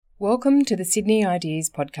Welcome to the Sydney Ideas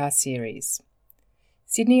podcast series.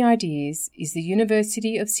 Sydney Ideas is the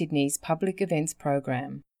University of Sydney's public events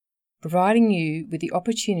program, providing you with the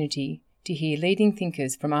opportunity to hear leading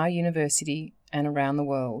thinkers from our university and around the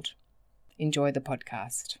world. Enjoy the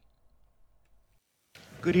podcast.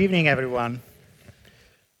 Good evening, everyone.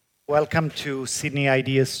 Welcome to Sydney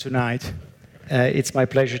Ideas tonight. It's my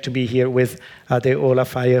pleasure to be here with Adeola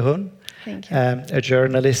Fayehun, a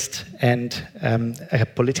journalist and a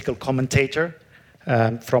political commentator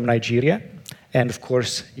from Nigeria. And of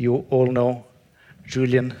course, you all know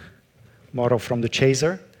Julian Morrow from The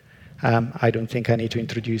Chaser. I don't think I need to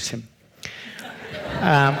introduce him.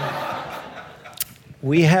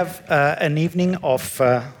 We have an evening of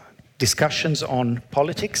discussions on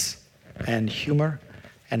politics and humor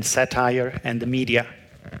and satire and the media.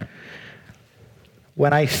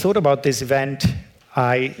 When I thought about this event,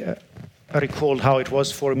 I recalled how it was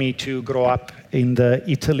for me to grow up in the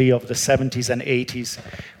Italy of the 70s and 80s,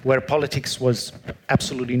 where politics was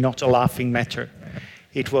absolutely not a laughing matter.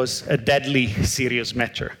 It was a deadly serious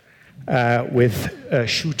matter, with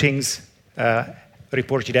shootings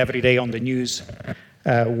reported every day on the news,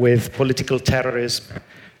 with political terrorism,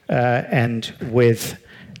 and with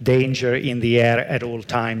danger in the air at all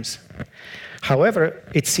times. However,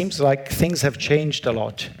 it seems like things have changed a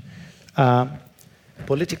lot.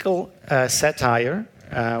 Political satire,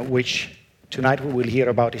 which tonight we will hear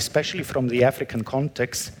about, especially from the African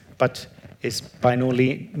context, but is by no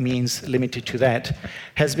means limited to that,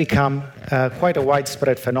 has become quite a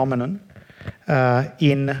widespread phenomenon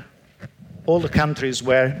in all the countries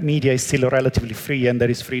where media is still relatively free and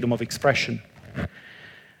there is freedom of expression.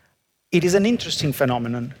 It is an interesting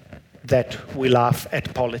phenomenon that we laugh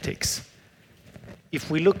at politics. If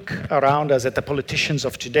we look around us at the politicians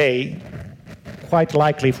of today, quite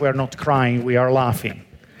likely if we're not crying, we are laughing.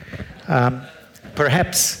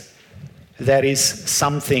 Perhaps there is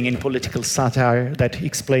something in political satire that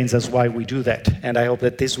explains us why we do that, and I hope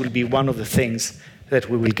that this will be one of the things that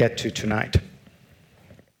we will get to tonight.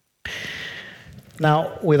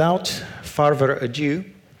 Now, without further ado,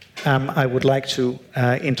 I would like to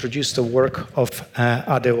introduce the work of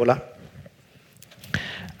Adeola.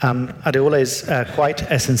 Adeola is quite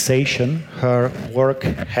a sensation. Her work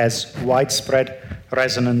has widespread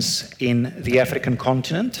resonance in the African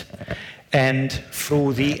continent and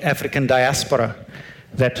through the African diaspora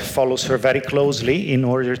that follows her very closely in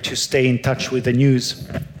order to stay in touch with the news.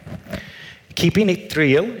 Keeping It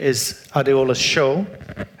Real is Adeola's show,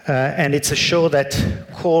 and it's a show that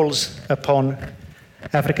calls upon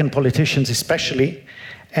African politicians especially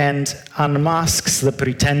and unmasks the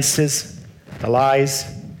pretenses, the lies,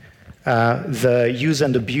 the use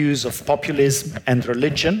and abuse of populism and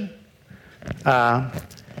religion,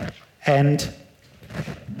 and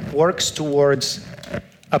works towards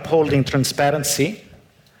upholding transparency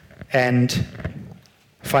and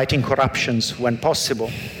fighting corruptions when possible.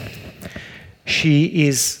 She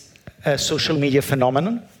is a social media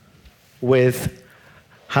phenomenon with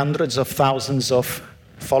hundreds of thousands of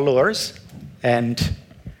followers and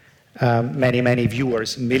many, many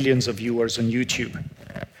viewers, millions of viewers on YouTube.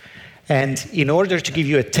 And in order to give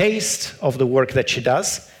you a taste of the work that she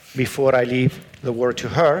does, before I leave the word to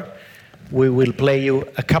her, we will play you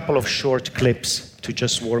a couple of short clips to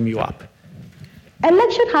just warm you up.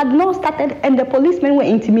 Election had not started and the policemen were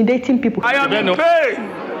intimidating people. I am in pain.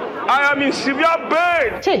 I am in severe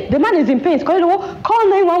pain. Che, the man is in pain. Call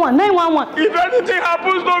 911, 911. If anything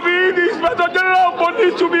happens to me, the Inspector General of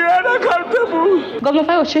Police to be held accountable. Governor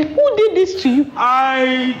Fayoshe, who did this to you?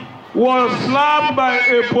 I was slapped by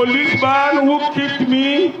a policeman who kicked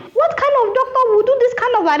me. What kind of doctor would do this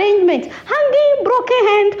kind of arrangement? Hanging broken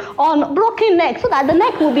hand on broken neck so that the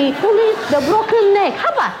neck will be pulling the broken neck.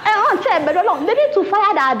 They need to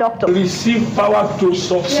fire that doctor. Receive power to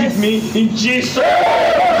succeed me in Jesus.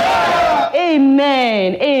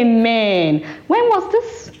 Amen. Amen. When was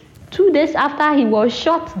this? 2 days after he was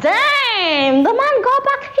shot. Damn! The man got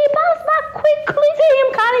back. He bounced back quickly. See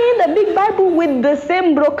him carrying the big Bible with the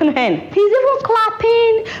same broken hand. He's even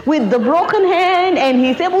clapping with the broken hand and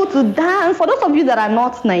he's able to dance. For those of you that are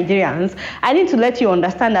not Nigerians, I need to let you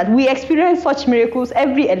understand that we experience such miracles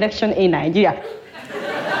every election in Nigeria.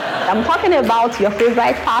 I'm talking about your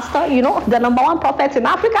favorite pastor, the number one prophet in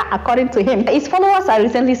Africa, according to him. His followers are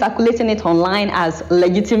recently circulating it online as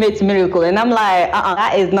legitimate miracle. And I'm like,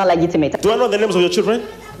 that is not legitimate. Do I know the names of your children?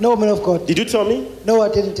 No, man of God. Did you tell me? No, I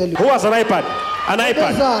didn't tell you. Who has an iPad? An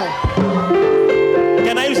iPad.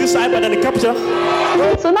 Can I use this iPad and capture?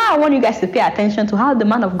 So now I want you guys to pay attention to how the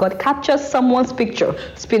man of God captures someone's picture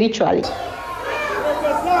spiritually.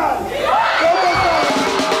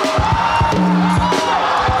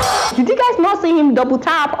 calling him double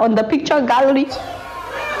tap on the picture gallery.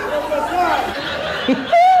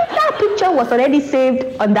 That picture was already saved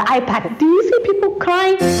on the iPad. Do you see people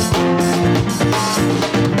crying?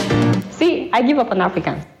 See, I give up on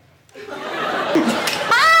Africans.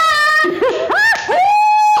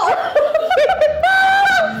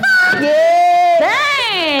 Yeah.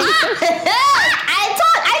 Dang. I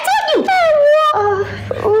told you.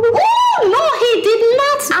 Oh, no, he did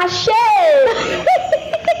not. Ashay.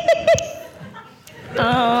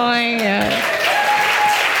 Oh my God.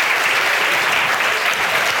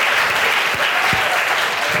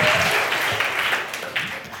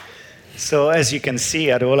 So as you can see,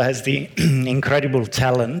 Arola has the incredible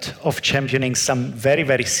talent of championing some very,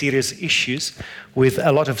 very serious issues with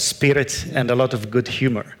a lot of spirit and a lot of good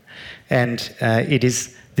humor. And it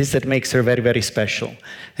is this that makes her very, very special.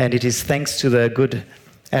 And it is thanks to the good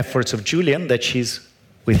efforts of Julian that she's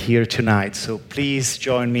with here tonight. So please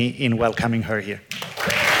join me in welcoming her here.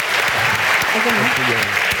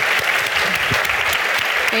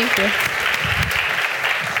 Thank you.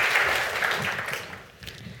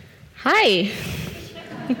 Hi.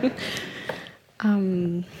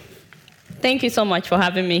 Thank you so much for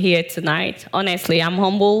having me here tonight. Honestly, I'm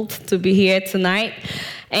humbled to be here tonight.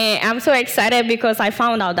 And I'm so excited because I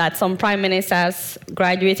found out that some prime ministers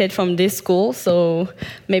graduated from this school, so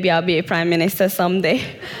maybe I'll be a prime minister someday.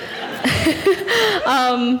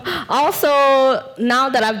 Also, now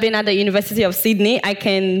that I've been at the University of Sydney, I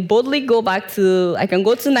can boldly go to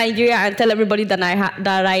Nigeria and tell everybody that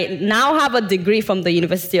I now have a degree from the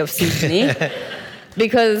University of Sydney.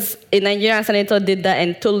 Because a Nigerian senator did that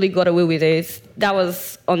and totally got away with it. That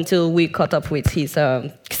was until we caught up with his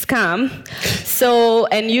scam. So,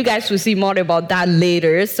 and you guys will see more about that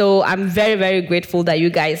later. So I'm very, very grateful that you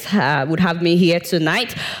guys would have me here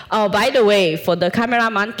tonight. Oh, by the way, for the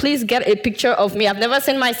cameraman, please get a picture of me. I've never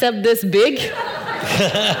seen myself this big.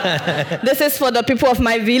 This is for the people of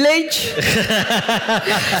my village,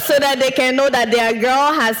 so that they can know that their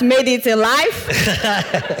girl has made it in life,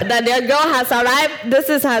 that their girl has arrived. This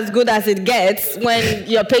is as good as it gets. When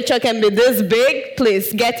your picture can be this big,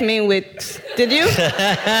 please get me with, did you?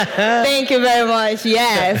 Thank you very much.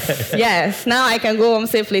 Yes, yes. Now I can go home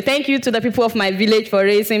safely. Thank you to the people of my village for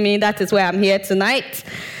raising me. That is why I'm here tonight.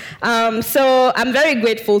 So I'm very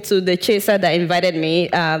grateful to the chaser that invited me,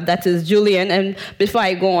 that is Julian. And before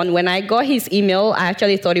I go on, when I got his email, I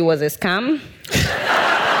actually thought it was a scam.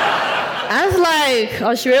 I was like,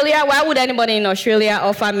 Australia? Why would anybody in Australia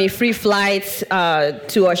offer me free flights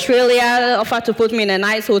to Australia, offer to put me in a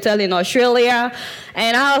nice hotel in Australia?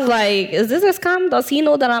 And I was like, is this a scam? Does he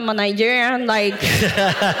know that I'm a Nigerian? Like,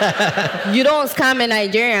 you don't scam a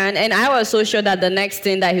Nigerian. And I was so sure that the next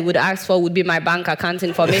thing that he would ask for would be my bank account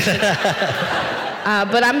information.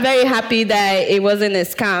 But I'm very happy that it wasn't a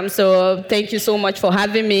scam. So thank you so much for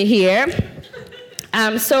having me here.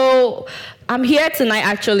 So I'm here tonight,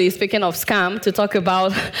 actually, speaking of scam, to talk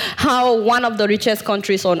about how one of the richest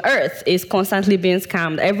countries on earth is constantly being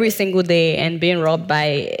scammed every single day and being robbed by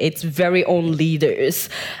its very own leaders.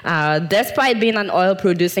 Despite being an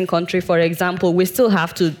oil-producing country, for example, we still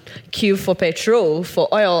have to queue for petrol, for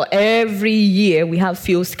oil. Every year, we have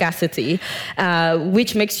fuel scarcity,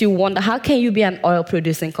 which makes you wonder, how can you be an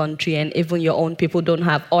oil-producing country and even your own people don't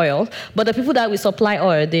have oil? But the people that we supply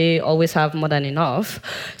oil, they always have more than enough.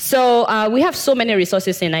 So we have so many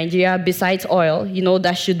resources in Nigeria besides oil,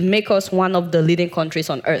 that should make us one of the leading countries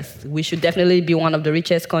on earth. We should definitely be one of the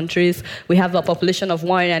richest countries. We have a population of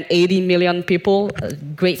 180 million people,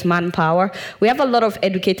 great manpower. We have a lot of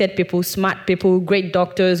educated people, smart people, great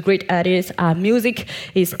doctors, great artists. Our music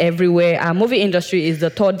is everywhere. Our movie industry is the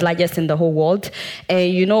third largest in the whole world.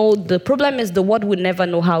 And the problem is the world would never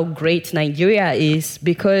know how great Nigeria is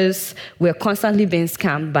because we're constantly being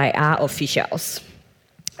scammed by our officials.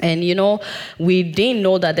 And, we didn't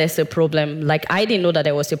know that there's a problem. Like, I didn't know that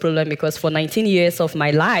there was a problem because for 19 years of my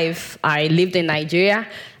life, I lived in Nigeria.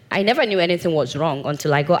 I never knew anything was wrong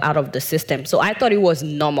until I got out of the system. So I thought it was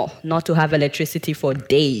normal not to have electricity for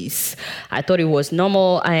days. I thought it was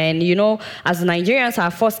normal. And, as Nigerians,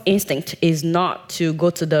 our first instinct is not to go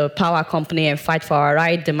to the power company and fight for our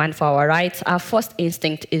rights, demand for our rights. Our first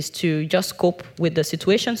instinct is to just cope with the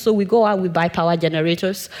situation. So we go out, we buy power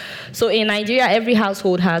generators. So in Nigeria, every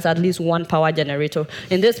household has at least one power generator.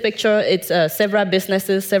 In this picture, it's several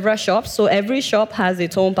businesses, several shops. So every shop has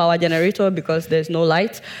its own power generator because there's no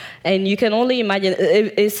light. And you can only imagine,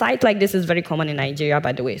 a site like this is very common in Nigeria,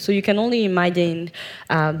 by the way. So you can only imagine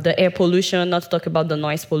the air pollution, not to talk about the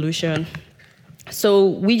noise pollution. So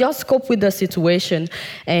we just cope with the situation.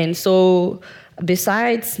 And so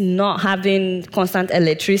besides not having constant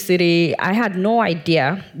electricity, I had no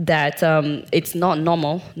idea that it's not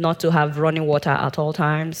normal not to have running water at all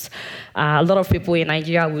times. A lot of people in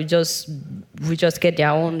Nigeria will just get their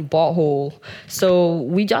own borehole. So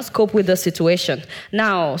we just cope with the situation.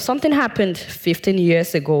 Now, something happened 15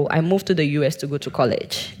 years ago. I moved to the US to go to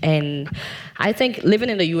college. And I think living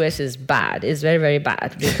in the US is bad. It's very, very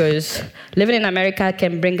bad, because living in America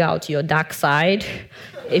can bring out your dark side.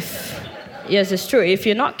 Yes, it's true. If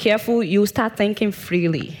you're not careful, you start thinking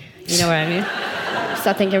freely. You know what I mean?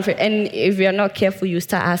 Start thinking freely. And if you're not careful, you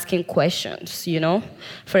start asking questions, you know?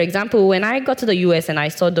 For example, when I got to the US and I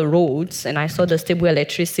saw the roads and I saw the stable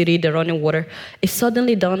electricity, the running water, it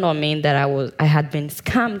suddenly dawned on me that I had been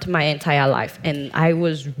scammed my entire life. And I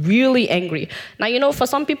was really angry. Now, you know, for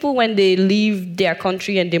some people, when they leave their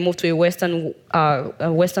country and they move to a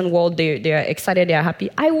Western world, they are excited, they are happy.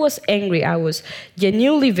 I was angry. I was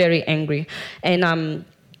genuinely very angry. And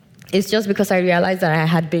it's just because I realized that I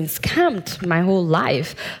had been scammed my whole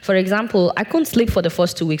life. For example, I couldn't sleep for the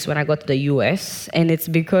first 2 weeks when I got to the US, and it's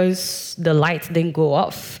because the lights didn't go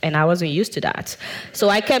off, and I wasn't used to that. So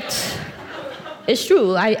I kept... It's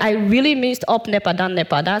true. I really missed up NEPA, down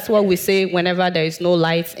NEPA. That's what we say whenever there is no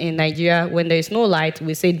light in Nigeria. When there is no light,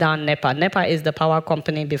 we say down NEPA. NEPA is the power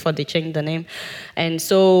company before they changed the name. And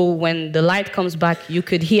so when the light comes back, you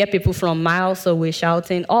could hear people from miles away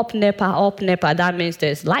shouting, up NEPA, up NEPA. That means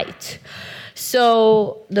there's light.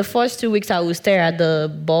 So the first 2 weeks, I would stare at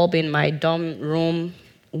the bulb in my dorm room,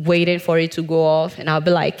 waiting for it to go off, and I'll be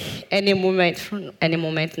like, any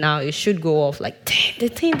moment now, it should go off. Like, dang, the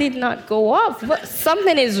thing did not go off. But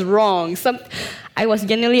something is wrong. I was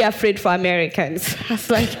genuinely afraid for Americans. I was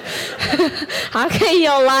like, how can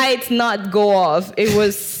your lights not go off? It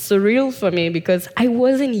was surreal for me because I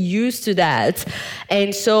wasn't used to that.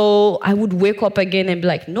 And so I would wake up again and be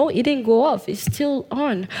like, no, it didn't go off. It's still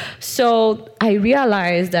on. So I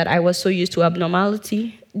realized that I was so used to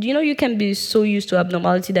abnormality. You know, you can be so used to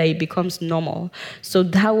abnormality that it becomes normal. So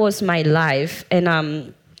that was my life.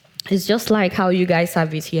 And it's just like how you guys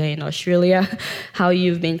have it here in Australia, how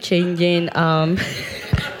you've been changing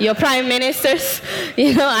your prime ministers.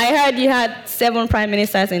 You know, I heard you had 7 prime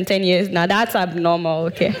ministers in 10 years. Now, that's abnormal,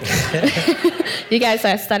 okay? You guys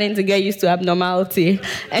are starting to get used to abnormality.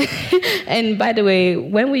 And by the way,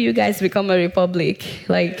 when will you guys become a republic?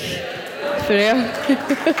 Like... For real?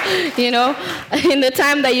 You know, in the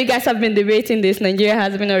time that you guys have been debating this, Nigeria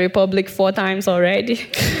has been a republic 4 times already.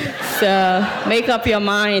 So make up your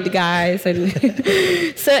mind, guys. And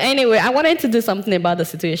so anyway, I wanted to do something about the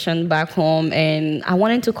situation back home, and I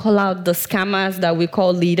wanted to call out the scammers that we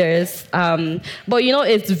call leaders. But you know,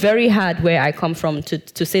 it's very hard where I come from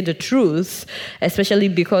to say the truth, especially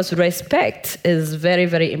because respect is very,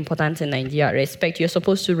 very important in Nigeria. Respect. You're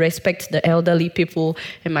supposed to respect the elderly people.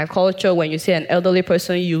 In my culture, when you see an elderly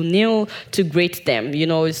person, you kneel to greet them. You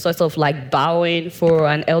know, it's sort of like bowing for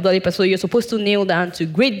an elderly person. You're supposed to kneel down to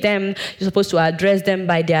greet them. You're supposed to address them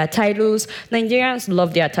by their titles. Nigerians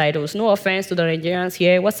love their titles. No offense to the Nigerians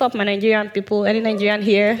here. What's up, my Nigerian people? Any Nigerian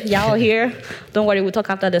here? Y'all here? Don't worry, we'll talk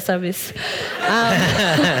after the service.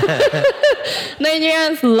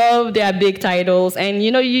 Nigerians love their big titles. And,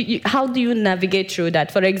 you know, how do you navigate through that?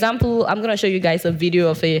 For example, I'm going to show you guys a video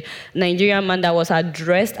of a Nigerian man that was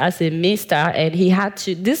addressed as a mister, and he had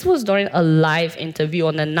to, this was during a live interview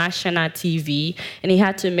on a national TV, and he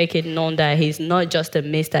had to make it known that he's not just a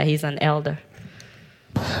mister, he's an elder.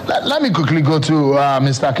 Let me quickly go to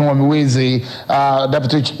Mr. Akinwumi, who is the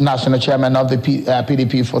Deputy National Chairman of the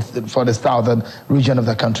PDP for the southern region of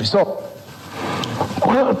the country. So,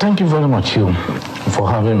 well, thank you very much, Hugh, for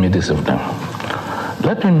having me this evening.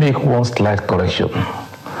 Let me make one slight correction.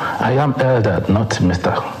 I am elder, not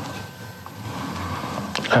Mr.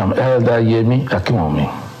 I am Elder Yemi Akinwumi,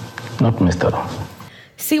 not Mr.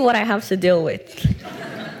 See what I have to deal with.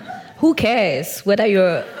 Who cares whether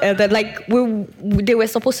you're like they were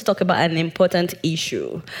supposed to talk about an important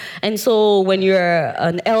issue. And so when you're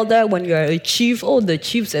an elder, when you're a chief, the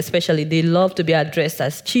chiefs especially, they love to be addressed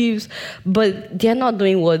as chiefs, but they're not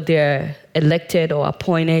doing what they're elected or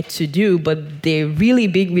appointed to do, but they're really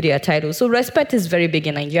big with their titles. So respect is very big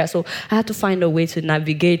in Nigeria. So I had to find a way to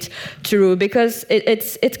navigate through, because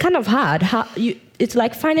it's kind of hard. It's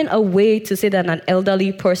like finding a way to say that an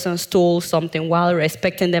elderly person stole something while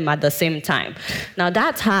respecting them at the same time. Now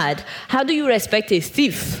that's hard. How do you respect a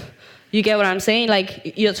thief? You get what I'm saying?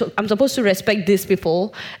 Like, I'm supposed to respect these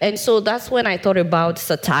people. And so that's when I thought about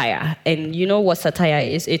satire. And you know what satire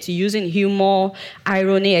is? It's using humor,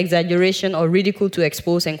 irony, exaggeration, or ridicule to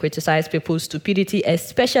expose and criticize people's stupidity,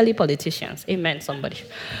 especially politicians. Amen, somebody.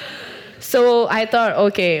 So I thought,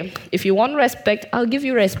 okay, if you want respect, I'll give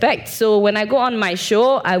you respect. So when I go on my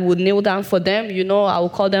show, I would kneel down for them. I will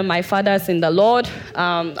call them my fathers in the Lord.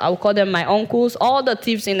 I will call them my uncles. All the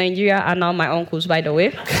thieves in Nigeria are now my uncles, by the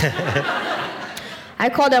way. I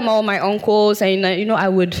call them all my uncles, and I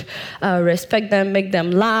would respect them, make them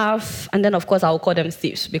laugh, and then of course I will call them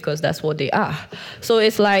thieves because that's what they are. So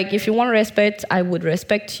it's like, if you want respect, I would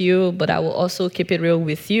respect you, but I will also keep it real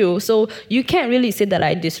with you. So you can't really say that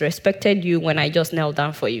I disrespected you when I just knelt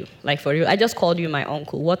down for you. Like, for real, I just called you my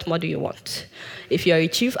uncle. What more do you want? If you're a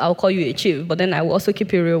chief, I'll call you a chief, but then I will also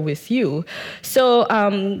keep it real with you. So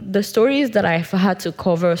the stories that I've had to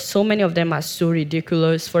cover, so many of them are so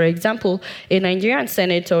ridiculous. For example, a Nigerian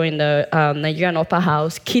senator in the Nigerian upper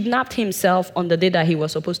house kidnapped himself on the day that he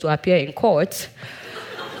was supposed to appear in court.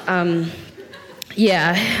 On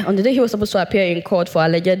the day he was supposed to appear in court for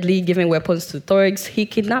allegedly giving weapons to thugs, he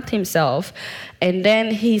kidnapped himself, and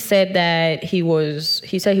then he said that he was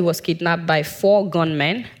kidnapped by 4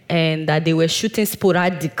 gunmen and that they were shooting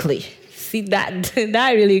sporadically. See, that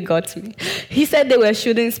really got me. He said they were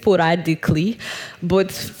shooting sporadically,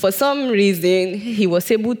 but for some reason he was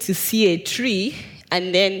able to see a tree,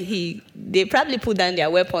 and then they probably put down their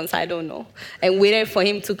weapons, I don't know, and waited for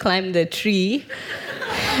him to climb the tree.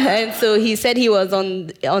 And so he said he was on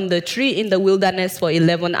the tree in the wilderness for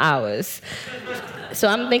 11 hours. So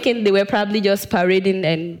I'm thinking they were probably just parading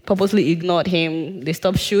and purposely ignored him. They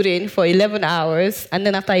stopped shooting for 11 hours, and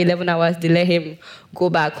then after 11 hours, they let him go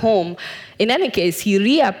back home. In any case, he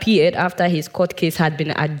reappeared after his court case had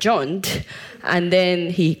been adjourned, and then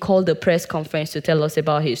he called the press conference to tell us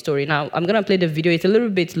about his story. Now, I'm going to play the video. It's a little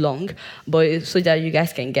bit long, but so that you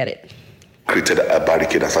guys can get it. Created a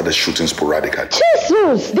barricade and started shooting sporadically.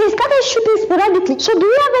 Jesus! They started shooting sporadically. So do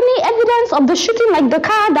you have any evidence of the shooting, like the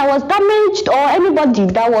car that was damaged or anybody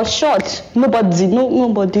that was shot?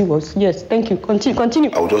 Nobody was. Yes, thank you. Continue.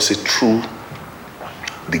 I would just say through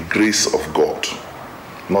the grace of God,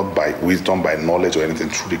 not by wisdom, by knowledge or anything,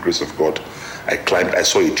 through the grace of God, I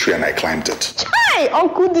saw a tree and I climbed it. Hi,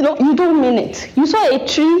 Uncle, you don't mean it. You saw a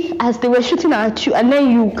tree as they were shooting at you and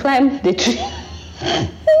then you climbed the tree.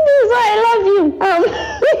 So I love you. I'm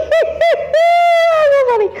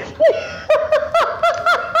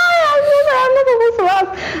not supposed to laugh.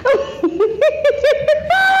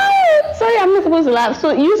 Sorry, I'm not supposed to laugh. So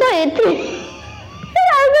you saw a tree.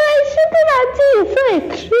 I was shooting at you. You saw a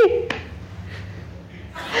tree.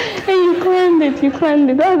 And you climbed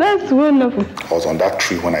it. That's wonderful. I was on that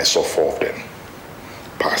tree when I saw 4 of them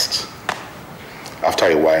passed. After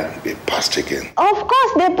a while, they passed again. Of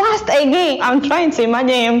course, they passed again. I'm trying to imagine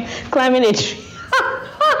him climbing a tree.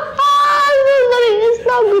 It's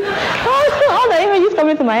not good. All the images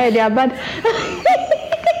coming to my head, they are bad.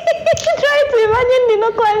 Trying to imagine me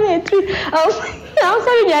not climbing a tree. I'm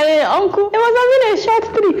sorry, dear uncle. It was having a short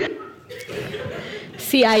tree.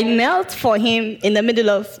 See, I knelt for him in the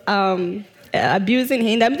middle of abusing him,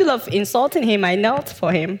 in the middle of insulting him. I knelt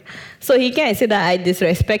for him. So he can't say that I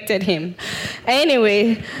disrespected him.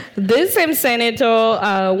 Anyway, this same senator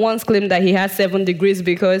once claimed that he has 7 degrees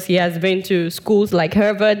because he has been to schools like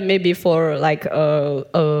Harvard, maybe for like a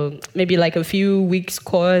few weeks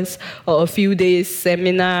course or a few days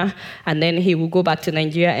seminar, and then he will go back to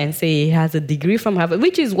Nigeria and say he has a degree from Harvard,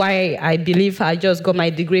 which is why I believe I just got my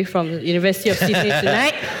degree from the University of Sydney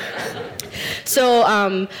tonight. So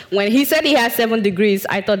when he said he has 7 degrees,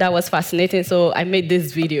 I thought that was fascinating, so I made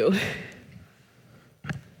this video.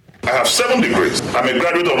 I have 7 degrees. I'm a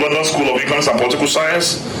graduate of London School of Economics and Political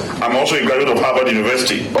Science. I'm also a graduate of Harvard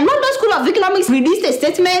University. London School of Economics released a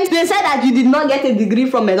statement. They said that you did not get a degree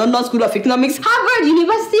from a London School of Economics. Harvard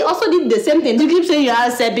University also did the same thing. You keep saying you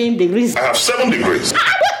have 7 degrees. I have 7 degrees.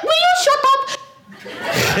 Will you shut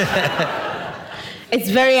up? It's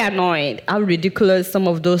very annoying how ridiculous some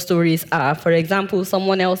of those stories are. For example,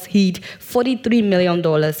 someone else hid $43 million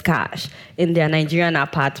cash in their Nigerian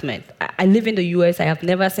apartment. I live in the US. I have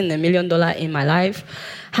never seen $1 million in my life.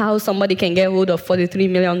 How somebody can get hold of $43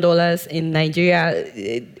 million in Nigeria,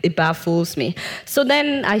 it baffles me. So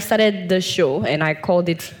then I started the show, and I called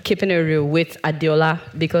it Keeping It Real with Adiola,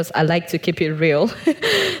 because I like to keep it real.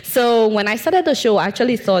 So when I started the show, I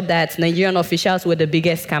actually thought that Nigerian officials were the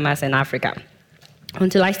biggest scammers in Africa.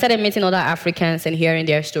 until I started meeting other Africans and hearing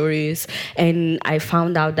their stories. And I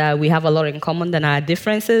found out that we have a lot in common than our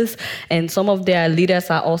differences. And some of their leaders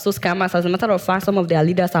are also scammers. As a matter of fact, some of their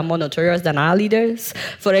leaders are more notorious than our leaders.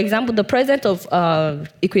 For example, the president of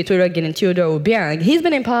Equatorial Guinea, Theodore Obiang, he's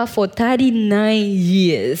been in power for 39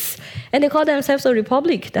 years. And they call themselves a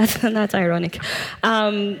republic. That's ironic.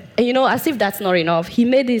 And as if that's not enough, he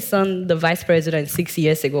made his son the vice president 6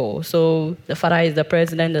 years ago. So the father is the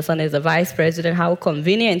president, the son is the vice president. How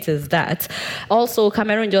convenient is that? Also,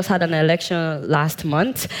 Cameroon just had an election last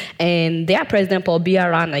month, and their president, Paul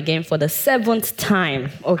Biya, ran again for the 7th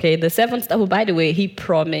time. Okay, the 7th time. Oh, by the way, he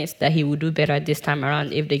promised that he would do better this time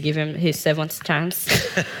around if they give him his 7th chance.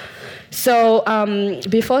 So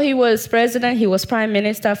before he was president, he was prime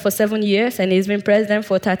minister for 7 years, and he's been president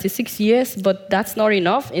for 36 years, but that's not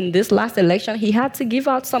enough. In this last election, he had to give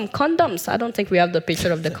out some condoms. I don't think we have the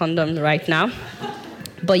picture of the condom right now.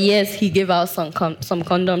 But yes, he gave out some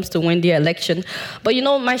condoms to win the election. But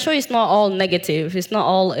my show is not all negative. It's not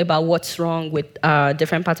all about what's wrong with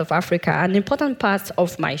different parts of Africa. An important part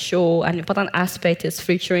of my show, an important aspect is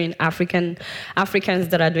featuring Africans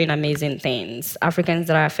that are doing amazing things, Africans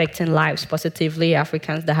that are affecting lives positively,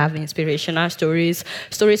 Africans that have inspirational stories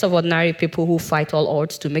of ordinary people who fight all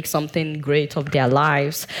odds to make something great of their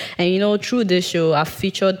lives. And through this show, I've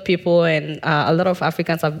featured people, and a lot of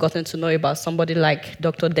Africans have gotten to know about somebody like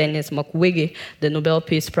Dr. Denis Mukwege, the Nobel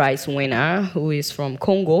Peace Prize winner, who is from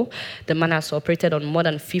Congo. The man has operated on more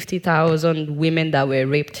than 50,000 women that were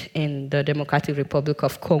raped in the Democratic Republic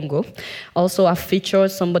of Congo. Also, I've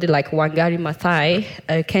featured somebody like Wangari Maathai,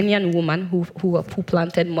 a Kenyan woman who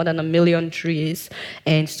planted more than 1 million trees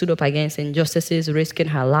and stood up against injustices, risking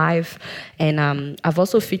her life. And I've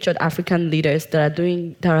also featured African leaders that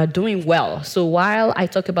are doing well. So while I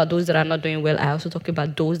talk about those that are not doing well, I also talk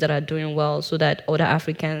about those that are doing well, so that other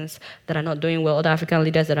Africans that are not doing well, other African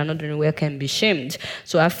leaders that are not doing well can be shamed.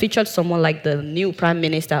 So I've featured someone like the new Prime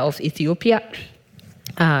Minister of Ethiopia.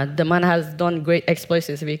 The man has done great exploits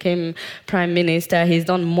since he became prime minister. He's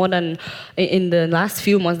done more than, in the last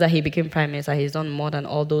few months that he became prime minister, he's done more than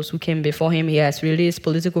all those who came before him. He has released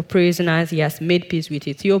political prisoners. He has made peace with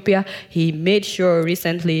Ethiopia. He made sure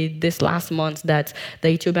recently, this last month, that the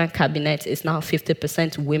Ethiopian cabinet is now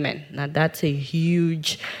 50% women. Now that's a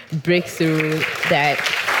huge breakthrough, that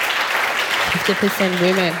 50%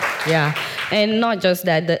 women, yeah. And not just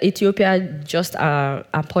that, Ethiopia just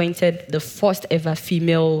appointed the first ever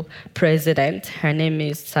female president. Her name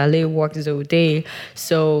is Sahle-Work Zewde.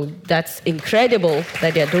 So that's incredible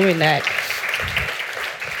that they're doing that.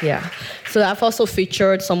 Yeah. So I've also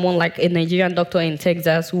featured someone like a Nigerian doctor in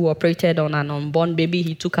Texas who operated on an unborn baby.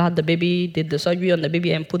 He took out the baby, did the surgery on the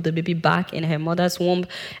baby, and put the baby back in her mother's womb.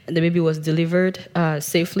 And the baby was delivered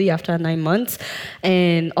safely after 9 months.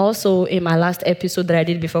 And also in my last episode that I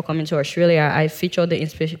did before coming to Australia, I featured the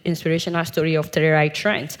inspirational story of Tererai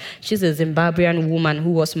Trent. She's a Zimbabwean woman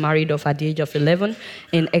who was married off at the age of 11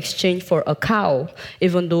 in exchange for a cow.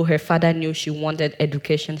 Even though her father knew she wanted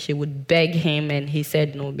education, she would beg him, and he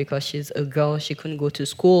said no because she's a girl, she couldn't go to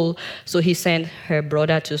school. So he sent her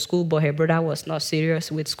brother to school, but her brother was not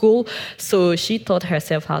serious with school. So she taught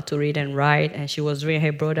herself how to read and write, and she was doing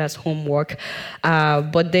her brother's homework.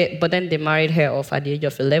 But then they married her off at the age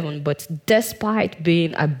of 11. But despite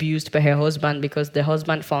being abused by her husband, because the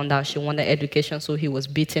husband found out she wanted education, so he was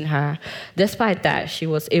beating her, despite that, she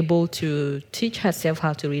was able to teach herself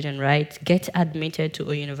how to read and write, get admitted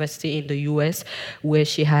to a university in the US, where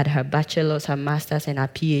she had her bachelor's, her master's, and her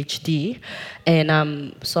PhD.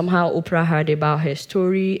 And somehow Oprah heard about her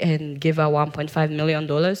story and gave her $1.5 million,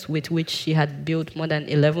 with which she had built more than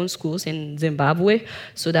 11 schools in Zimbabwe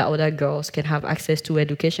so that other girls can have access to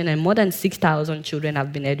education. And more than 6,000 children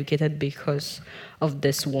have been educated because of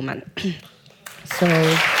this woman. So,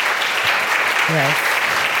 yes.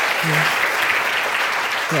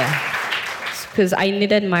 Yeah. Because I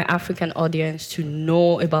needed my African audience to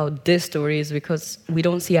know about these stories, because we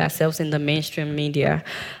don't see ourselves in the mainstream media.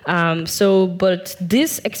 But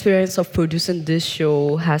this experience of producing this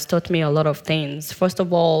show has taught me a lot of things. First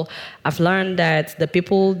of all, I've learned that the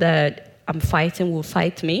people that I'm fighting will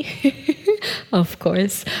fight me, of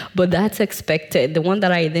course, but that's expected. The one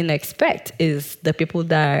that I didn't expect is the people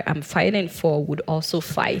that I'm fighting for would also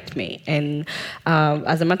fight me. And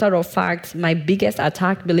as a matter of fact, my biggest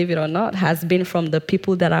attack, believe it or not, has been from the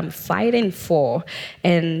people that I'm fighting for.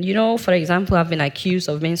 And, for example, I've been accused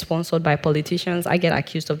of being sponsored by politicians. I get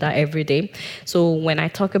accused of that every day. So when I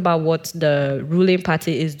talk about what the ruling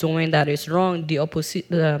party is doing that is wrong, the opposite,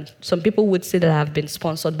 some people would say that I've been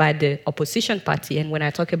sponsored by the opposition opposition party. And when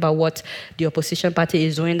I talk about what the opposition party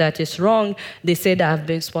is doing that is wrong, they say that I've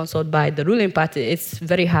been sponsored by the ruling party. It's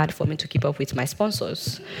very hard for me to keep up with my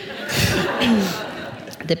sponsors.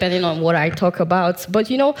 Depending on what I talk about.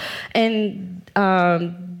 But, and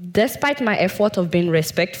despite my effort of being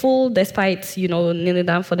respectful, despite, kneeling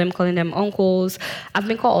down for them, calling them uncles, I've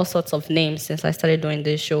been called all sorts of names since I started doing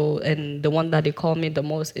this show, and the one that they call me the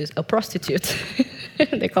most is a prostitute.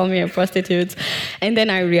 They call me a prostitute. And then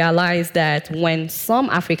I realized that when some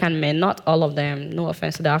African men, not all of them, no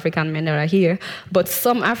offense to the African men that are here, but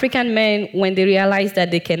some African men, when they realize that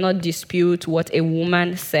they cannot dispute what a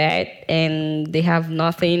woman said and they have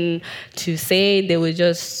nothing to say, they will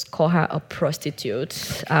just call her a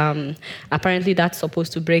prostitute. Apparently that's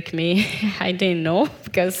supposed to break me. I didn't know,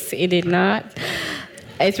 because it did not.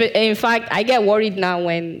 In fact, I get worried now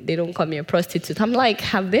when they don't call me a prostitute. I'm like,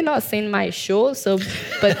 have they not seen my show?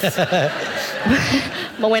 But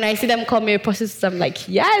when I see them call me a prostitute, I'm like,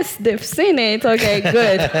 yes, they've seen it. Okay,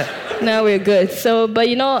 good. Now we're good. But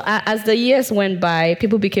as the years went by,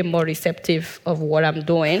 people became more receptive of what I'm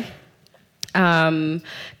doing.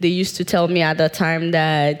 They used to tell me at the time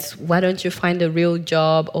that, why don't you find a real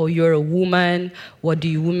job, or you're a woman, what do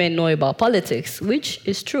you women know about politics? Which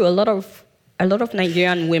is true. A lot of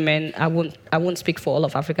Nigerian women, I won't speak for all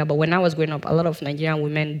of Africa, but when I was growing up, a lot of Nigerian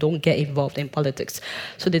women don't get involved in politics.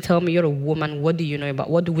 So they tell me, you're a woman, what do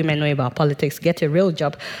women know about politics? Get a real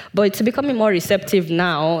job. But it's becoming more receptive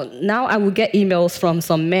now. Now I will get emails from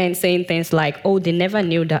some men saying things like, oh, they never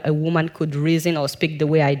knew that a woman could reason or speak the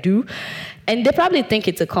way I do. And they probably think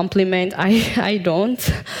it's a compliment. I don't.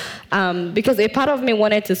 Because a part of me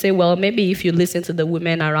wanted to say, well, maybe if you listen to the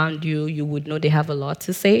women around you, you would know they have a lot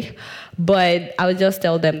to say. But I would just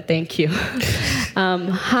tell them, thank you.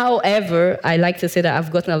 However, I like to say that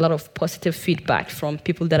I've gotten a lot of positive feedback from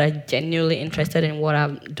people that are genuinely interested in what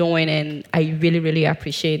I'm doing. And I really, really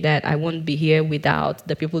appreciate that. I won't be here without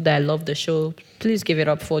the people that love the show. Please give it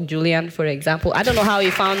up for Julian, for example. I don't know how he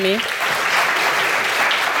found me.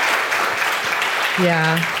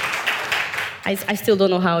 Yeah, I still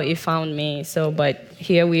don't know how he found me, but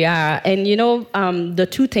here we are. And the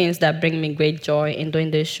two things that bring me great joy in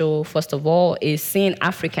doing this show, first of all, is seeing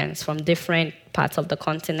Africans from different parts of the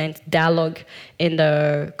continent dialogue in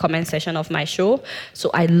the comment section of my show.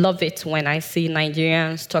 So I love it when I see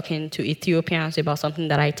Nigerians talking to Ethiopians about something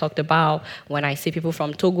that I talked about, when I see people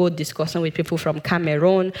from Togo discussing with people from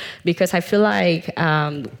Cameroon, because I feel like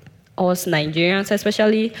us Nigerians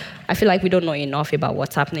especially, I feel like we don't know enough about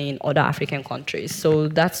what's happening in other African countries. So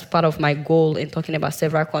that's part of my goal in talking about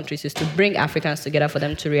several countries, is to bring Africans together for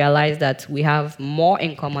them to realize that we have more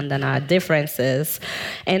in common than our differences.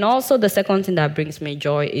 And also the second thing that brings me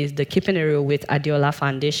joy is the Keeping It Real with Adiola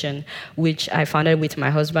Foundation, which I founded with my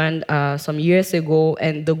husband some years ago.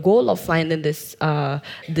 And the goal of finding this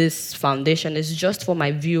foundation is just for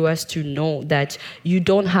my viewers to know that you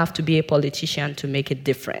don't have to be a politician to make a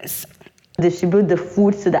difference. Distribute the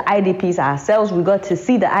food to the IDPs ourselves. We got to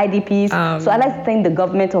see the IDPs. So I'd like to thank the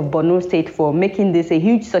government of Borno State for making this a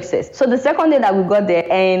huge success. So the second day that we got there,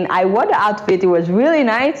 and I wore the outfit, it was really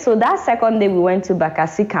nice. So that second day we went to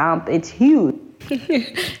Bakassi camp. It's huge.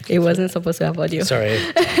 It wasn't supposed to have audio. Sorry.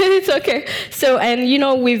 It's okay. So,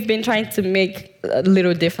 and we've been trying to make a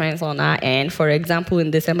little difference on our end. For example, in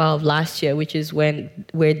December of last year, which is where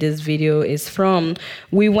this video is from,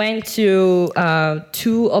 we went to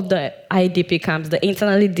 2 of the IDP camps, the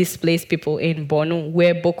internally displaced people in Borno,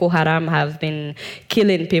 where Boko Haram have been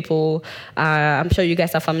killing people. I'm sure you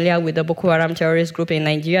guys are familiar with the Boko Haram terrorist group in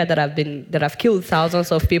Nigeria that have killed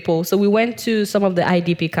thousands of people. So we went to some of the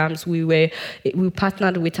IDP camps. We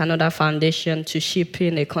partnered with another foundation to ship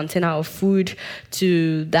in a container of food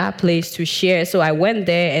to that place to share. So I went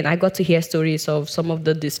there and I got to hear stories of some of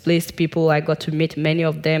the displaced people. I got to meet many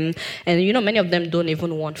of them. And many of them don't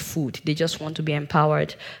even want food. They just want to be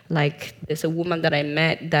empowered. Like, there's a woman that I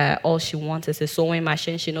met that all she wants is a sewing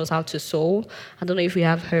machine. She knows how to sew. I don't know if we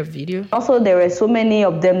have her video. Also, there are so many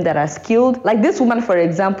of them that are skilled. Like this woman, for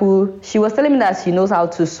example, she was telling me that she knows how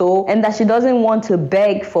to sew and that she doesn't want to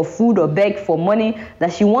beg for food or beg for money,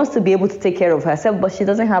 that she wants to be able to take care of herself, but she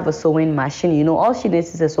doesn't have a sewing machine. All she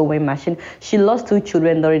needs is a sewing machine. She lost 2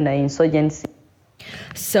 children during the insurgency.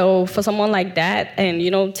 So for someone like that,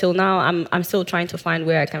 and till now, I'm still trying to find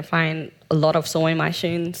where I can find a lot of sewing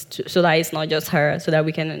machines so that it's not just her, so that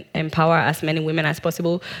we can empower as many women as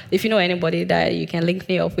possible. If you know anybody that you can link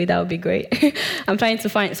me up with, that would be great. I'm trying to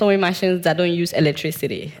find sewing machines that don't use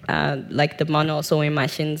electricity, like the manual sewing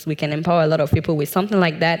machines. We can empower a lot of people with something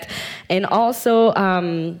like that. And also,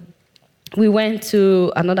 we went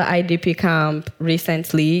to another IDP camp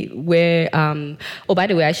recently where, by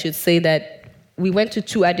the way, I should say that we went to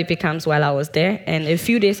 2 IDP camps while I was there, and a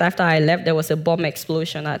few days after I left, there was a bomb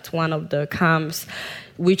explosion at one of the camps,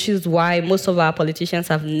 which is why most of our politicians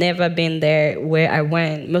have never been there where I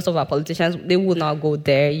went. Most of our politicians, they will not go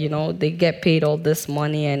there, They get paid all this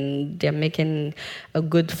money and they're making a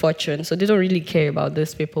good fortune, so they don't really care about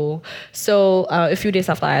these people. So a few days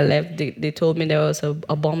after I left, they told me there was a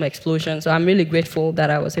bomb explosion, so I'm really grateful that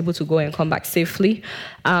I was able to go and come back safely.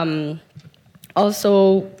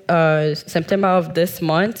 Also, September of this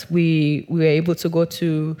month, we were able to go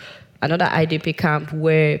to another IDP camp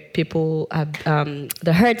where people have,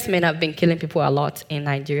 the herdsmen have been killing people a lot in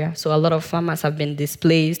Nigeria. So a lot of farmers have been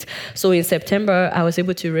displaced. So in September, I was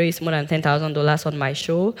able to raise more than $10,000 on my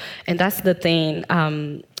show. And that's the thing.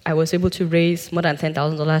 I was able to raise more than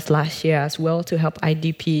 $10,000 last year as well to help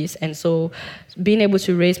IDPs. And so being able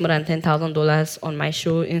to raise more than $10,000 on my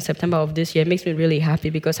show in September of this year makes me really happy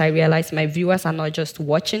because I realize my viewers are not just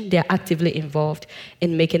watching, they're actively involved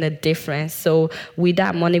in making a difference. So with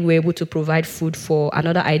that money, we're able to provide food for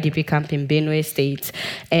another IDP camp in Benue State.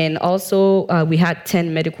 And also, we had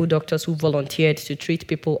 10 medical doctors who volunteered to treat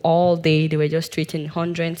people all day. They were just treating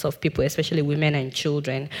hundreds of people, especially women and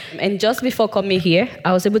children. And just before coming here,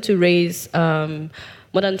 I was able to raise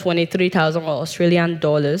more than 23,000 Australian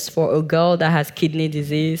dollars for a girl that has kidney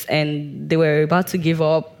disease, and they were about to give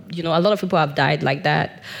up. A lot of people have died like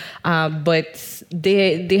that, but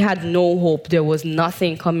they had no hope. There was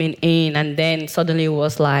nothing coming in, and then suddenly it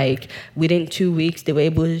was like within 2 weeks they were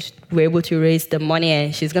able to raise the money,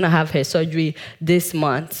 and she's gonna have her surgery this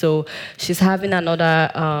month. So she's having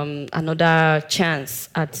another chance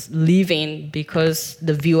at living because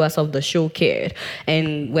the viewers of the show cared.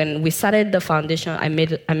 And when we started the foundation, I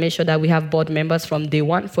made sure that we have board members from day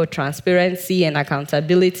one for transparency and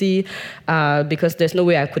accountability, because there's no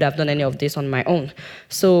way I could have done any of this on my own.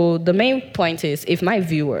 So the main point is, if my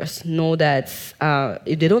viewers know that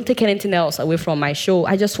if they don't take anything else away from my show,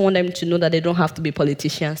 I just want them to know that they don't have to be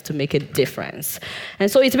politicians to make a difference. And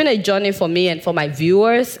so it's been a journey for me and for my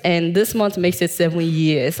viewers, and this month makes it 7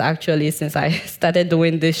 years actually since I started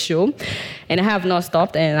doing this show, and I have not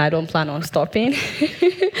stopped, and I don't plan on stopping.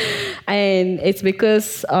 And it's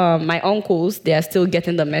because my uncles, they are still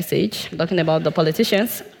getting the message, talking about the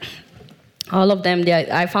politicians. All of them,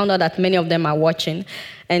 I found out that many of them are watching.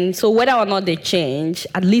 And so whether or not they change,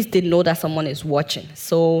 at least they know that someone is watching.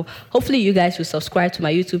 So hopefully you guys will subscribe to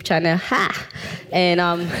my YouTube channel. And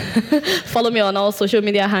follow me on all social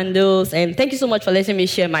media handles. And thank you so much for letting me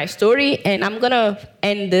share my story. And I'm going to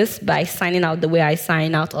end this by signing out the way I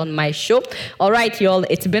sign out on my show. All right, y'all,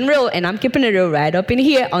 it's been real, and I'm keeping it real right up in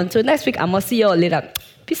here. Until next week, I'm going to see y'all later.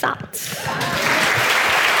 Peace out.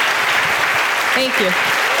 Thank you.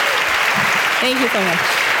 Thank you so much.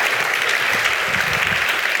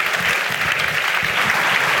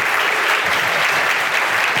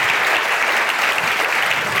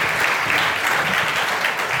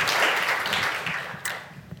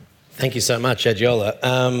 Thank you so much, Adjola.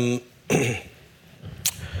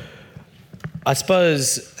 I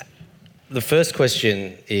suppose the first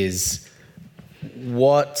question is,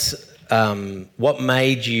 what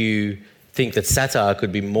made you think that satire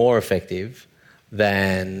could be more effective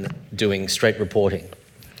than doing straight reporting?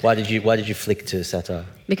 Why did you flick to satire?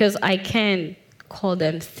 Because I can't call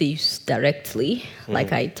them thieves directly.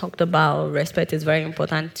 Like I talked about, respect is very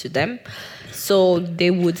important to them. So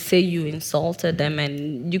they would say you insulted them,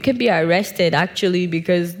 and you can be arrested actually,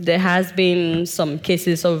 because there has been some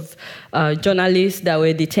cases of journalists that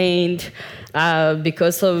were detained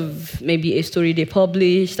because of maybe a story they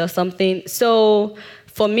published or something. So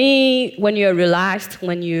for me, when you're relaxed,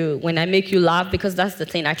 when I make you laugh, because that's the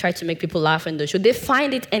thing, I try to make people laugh in the show, they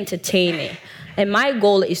find it entertaining. And my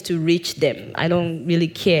goal is to reach them. I don't really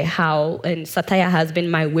care how, and satire has been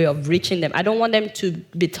my way of reaching them. I don't want them to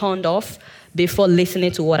be turned off before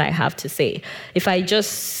listening to what I have to say. If I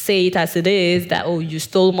just say it as it is, that, oh, you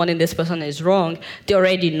stole money, this person is wrong, they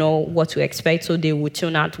already know what to expect, so they will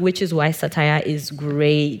tune out, which is why satire is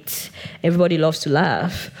great. Everybody loves to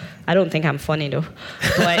laugh. I don't think I'm funny, though.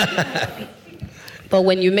 But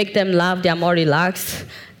when you make them laugh, they're more relaxed.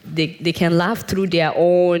 They can laugh through their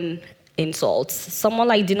own insults. Someone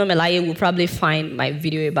like Dino Melaye will probably find my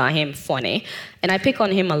video about him funny, and I pick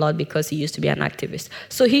on him a lot because he used to be an activist.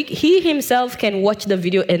 So he himself can watch the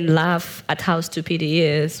video and laugh at how stupid he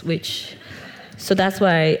is, so that's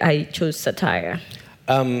why I chose satire.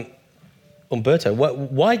 Umberto,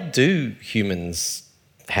 why do humans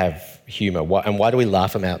have humor? And why do we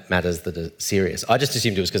laugh about matters that are serious? I just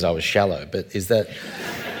assumed it was because I was shallow, but is that...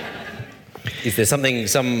 Is there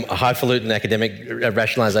some highfalutin academic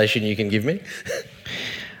rationalization you can give me?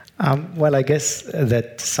 Well, I guess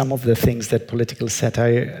that some of the things that political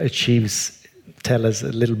satire achieves tell us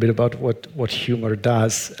a little bit about what humor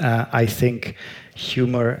does. I think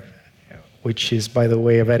humor, which is, by the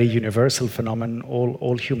way, a very universal phenomenon,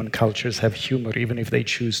 all human cultures have humor, even if they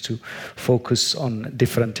choose to focus on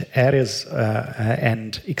different areas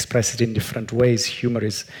and express it in different ways. Humor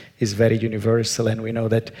is very universal, and we know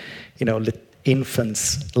that,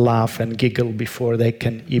 infants laugh and giggle before they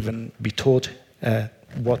can even be taught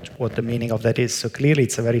what the meaning of that is. So clearly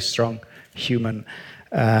it's a very strong human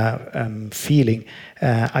feeling.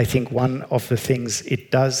 I think one of the things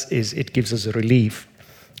it does is it gives us a relief.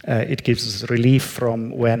 It gives us relief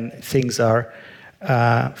from when things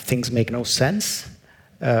make no sense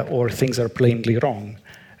or things are plainly wrong.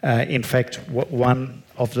 In fact, one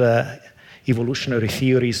of the evolutionary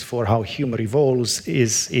theories for how humor evolves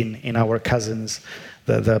is in our cousins,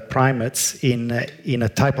 the primates, in a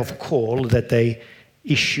type of call that they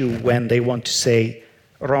issue when they want to say,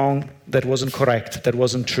 wrong, that wasn't correct, that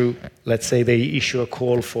wasn't true. Let's say they issue a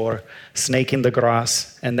call for snake in the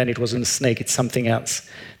grass, and then it wasn't a snake, it's something else.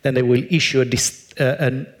 Then they will issue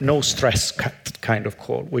a no stress kind of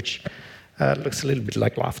call, which looks a little bit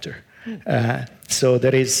like laughter. So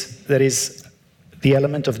there is the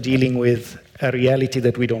element of dealing with a reality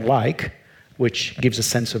that we don't like, which gives a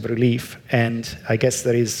sense of relief. And I guess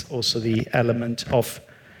there is also the element of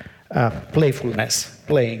playfulness,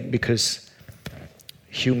 playing, because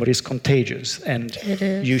humor is contagious, and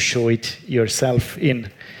you show it yourself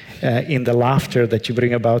in the laughter that you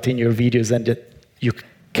bring about in your videos, and that you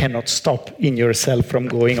cannot stop in yourself from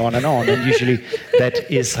going on. And usually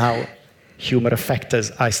that is how humor affects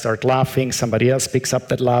us. I start laughing, somebody else picks up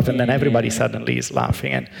that laugh, and then everybody suddenly is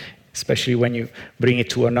laughing. And especially when you bring it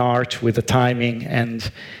to an art with the timing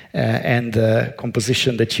and the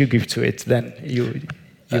composition that you give to it, then you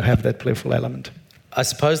have that playful element. I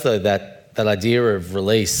suppose, though, that idea of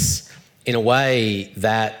release, in a way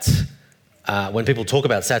that when people talk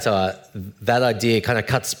about satire, that idea kind of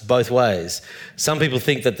cuts both ways. Some people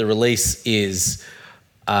think that the release is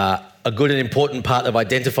a good and important part of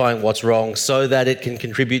identifying what's wrong so that it can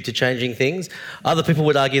contribute to changing things. Other people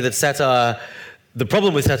would argue that satire, the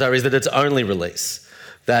problem with satire is that it's only release,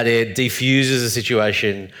 that it defuses a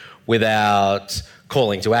situation without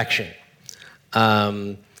calling to action.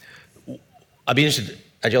 I'd be interested,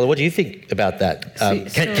 Adjola, what do you think about that?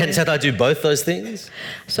 Can satire do both those things?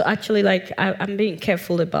 So actually, I'm being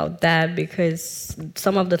careful about that, because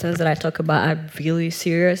some of the things that I talk about are really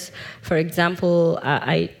serious. For example,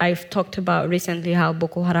 I've talked about recently how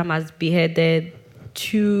Boko Haram has beheaded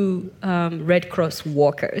 2 Red Cross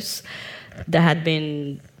workers that had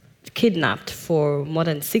been kidnapped for more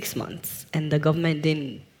than 6 months, and the government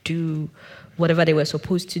didn't do whatever they were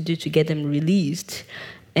supposed to do to get them released.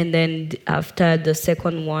 And then after the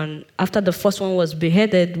first one was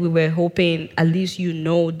beheaded, we were hoping at least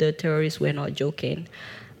the terrorists were not joking.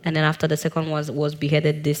 And then after the second one was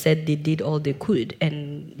beheaded, they said they did all they could.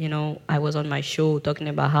 And, I was on my show talking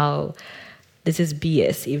about how this is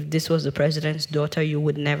BS. If this was the president's daughter, you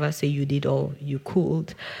would never say you did all you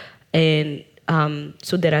could. And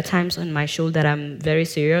so there are times on my show that I'm very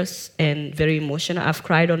serious and very emotional. I've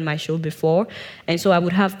cried on my show before. And so I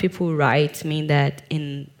would have people write me that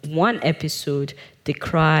in one episode, they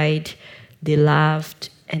cried, they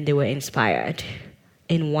laughed, and they were inspired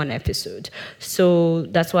in one episode. So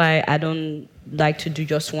that's why I don't like to do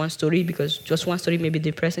just one story, because just one story may be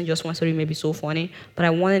depressing, just one story may be so funny, but I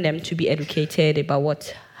wanted them to be educated about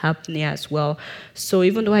what's happening as well. So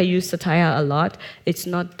even though I use satire a lot, it's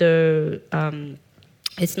not the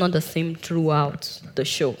theme throughout the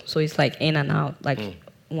show. So it's like in and out.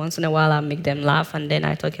 Once in a while I make them laugh, and then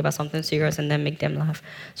I talk about something serious and then make them laugh.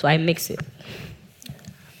 So I mix it.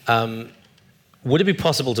 Would it be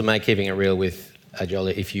possible to make Keeping It Real with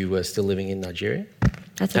Adjola if you were still living in Nigeria?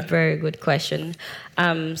 That's a very good question.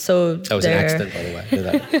 So that was an accident, by the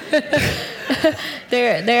way.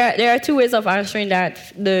 There are 2 ways of answering that.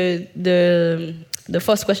 The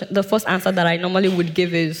first answer that I normally would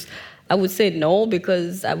give is I would say no,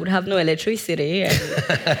 because I would have no electricity and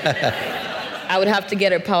I would have to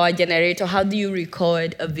get a power generator. How do you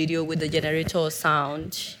record a video with the generator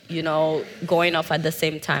sound, going off at the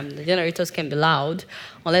same time? The generators can be loud,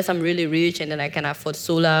 unless I'm really rich and then I can afford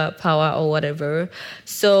solar power or whatever.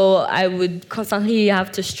 So I would constantly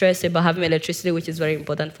have to stress about having electricity, which is very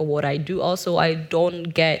important for what I do. Also, I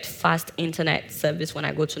don't get fast internet service when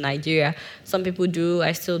I go to Nigeria. Some people do.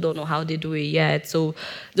 I still don't know how they do it yet. So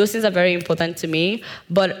those things are very important to me.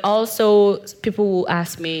 But also, people will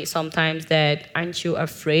ask me sometimes that that, aren't you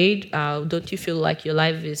afraid? Don't you feel like your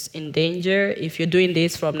life is in danger? If you're doing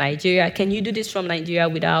this from Nigeria, can you do this from Nigeria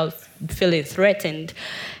without feeling threatened?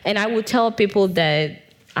 And I would tell people that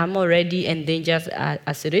I'm already endangered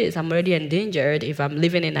as it is. I'm already endangered. If I'm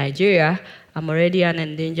living in Nigeria, I'm already an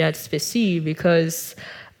endangered species because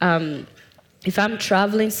if I'm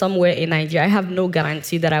traveling somewhere in Nigeria, I have no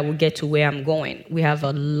guarantee that I will get to where I'm going. We have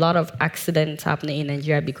a lot of accidents happening in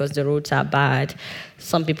Nigeria because the roads are bad.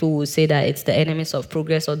 Some people will say that it's the enemies of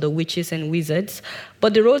progress or the witches and wizards.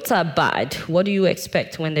 But the roads are bad. What do you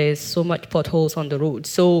expect when there's so much potholes on the road?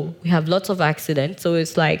 So we have lots of accidents. So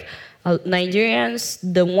it's like Nigerians,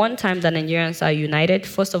 the one time that Nigerians are united,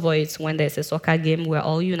 first of all, it's when there's a soccer game, we're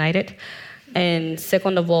all united. And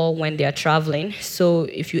second of all, when they are traveling. So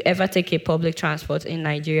if you ever take a public transport in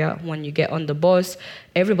Nigeria, when you get on the bus,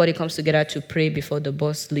 everybody comes together to pray before the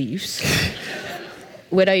bus leaves.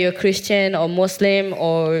 Whether you're Christian or Muslim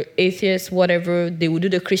or atheist, whatever, they will do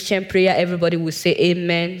the Christian prayer, everybody will say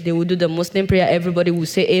amen. They will do the Muslim prayer, everybody will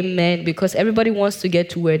say amen, because everybody wants to get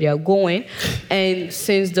to where they are going. And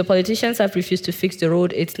since the politicians have refused to fix the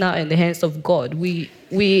road, it's now in the hands of God. We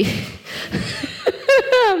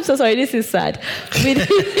I'm so sorry, this is sad.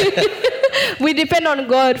 We depend on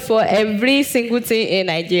God for every single thing in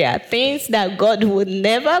Nigeria. Things that God would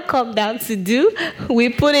never come down to do, we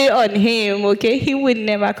put it on Him, okay? He would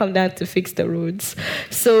never come down to fix the roads.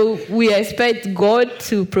 So we expect God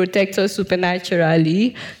to protect us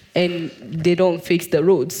supernaturally, and they don't fix the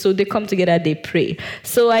roads. So they come together, they pray.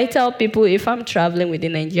 So I tell people, if I'm traveling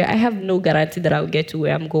within Nigeria, I have no guarantee that I'll get to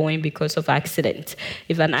where I'm going because of accident.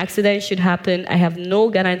 If an accident should happen, I have no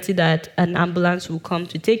guarantee that an ambulance will come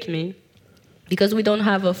to take me because we don't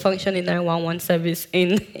have a functioning 911 service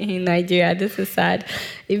in Nigeria. This is sad.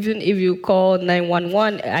 Even if you call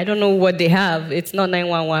 911, I don't know what they have. It's not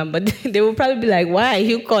 911, but they will probably be like, why are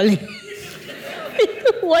you calling?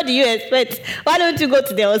 What do you expect? Why don't you go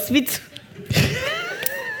to the hospital?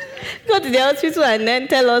 Go to the hospital and then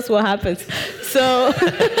tell us what happens. So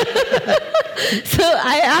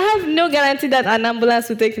I have no guarantee that an ambulance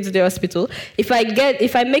will take me to the hospital. If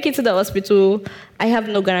I make it to the hospital, I have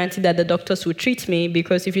no guarantee that the doctors will treat me,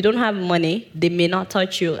 because if you don't have money, they may not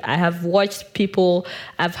touch you. I've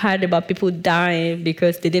heard about people dying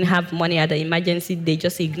because they didn't have money at the emergency. They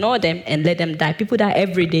just ignore them and let them die. People die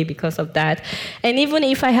every day because of that. And even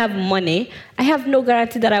if I have money, I have no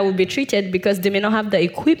guarantee that I will be treated because they may not have the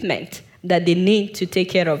equipment that they need to take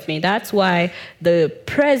care of me. That's why the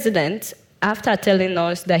president, after telling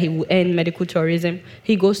us that he will end medical tourism,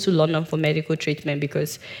 he goes to London for medical treatment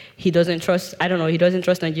because he doesn't trust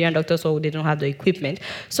Nigerian doctors, or they don't have the equipment.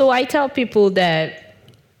 So I tell people that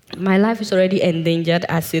my life is already endangered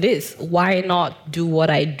as it is. Why not do what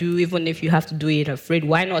I do, even if you have to do it afraid?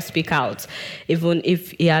 Why not speak out, even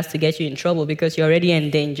if it has to get you in trouble, because you're already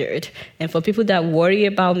endangered? And for people that worry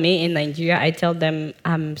about me in Nigeria, I tell them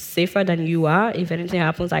I'm safer than you are. If anything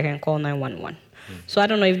happens, I can call 911. So I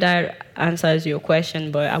don't know if that answers your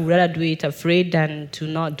question, but I would rather do it afraid than to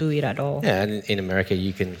not do it at all. Yeah, and in America,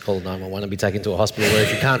 you can call 911 and be taken to a hospital where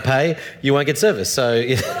if you can't pay, you won't get service. So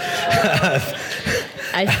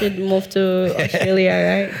I should move to Australia,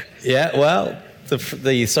 right? Yeah, well,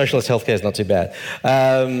 the socialist healthcare is not too bad.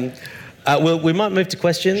 We might move to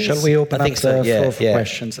questions. Shall we open up the floor for yeah.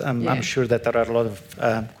 questions? I'm sure that there are a lot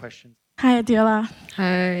of questions. Hi, Adiola.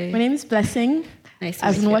 Hi. My name is Blessing. Nice to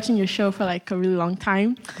I've meet been you. watching your show for like a really long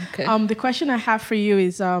time. Okay. The question I have for you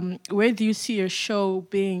is, where do you see your show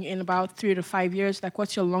being in about 3 to 5 years? Like,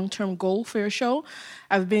 what's your long-term goal for your show?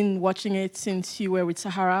 I've been watching it since you were with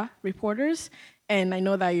Sahara reporters, and I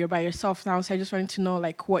know that you're by yourself now, so I just wanted to know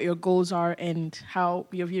like what your goals are and how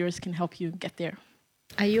your viewers can help you get there.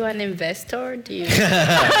 Are you an investor? Do you?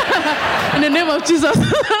 In the name of Jesus.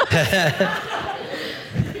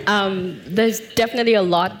 There's definitely a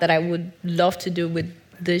lot that I would love to do with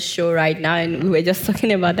this show right now, and we were just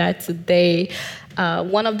talking about that today.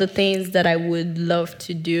 One of the things that I would love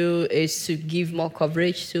to do is to give more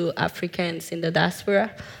coverage to Africans in the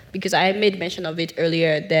diaspora, because I made mention of it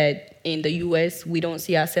earlier that in the US, we don't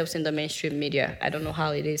see ourselves in the mainstream media. I don't know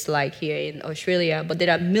how it is like here in Australia, but there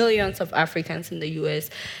are millions of Africans in the US,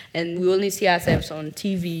 and we only see ourselves on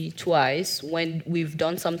TV twice when we've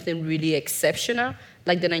done something really exceptional,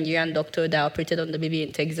 like the Nigerian doctor that operated on the baby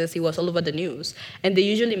in Texas. He was all over the news. And they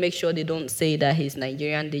usually make sure they don't say that he's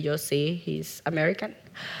Nigerian, they just say he's American.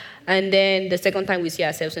 And then the second time we see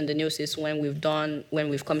ourselves in the news is when we've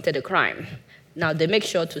committed a crime. Now, they make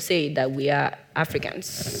sure to say that we are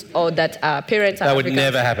Africans, or that our parents are Africans. That would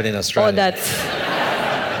never happen in Australia. Or that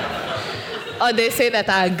or they say that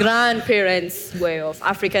our grandparents were of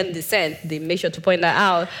African descent. They make sure to point that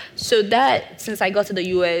out. So that, since I got to the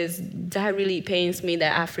US, that really pains me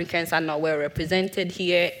that Africans are not well represented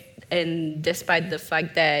here. And despite the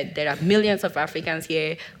fact that there are millions of Africans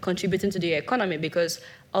here contributing to the economy, because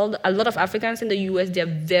a lot of Africans in the US, they're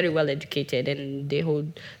very well educated and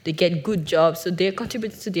they get good jobs, so they're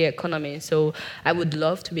contributing to the economy. So I would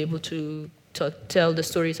love to be able to tell the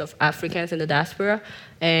stories of Africans in the diaspora,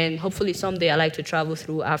 and hopefully someday I like to travel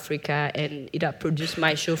through Africa and either produce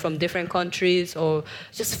my show from different countries or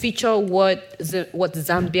just feature what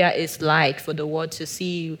Zambia is like for the world to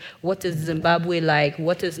see. What is Zimbabwe like?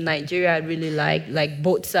 What is Nigeria really like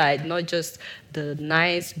both sides, not just the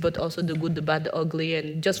nice, but also the good, the bad, the ugly,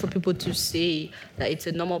 and just for people to see that it's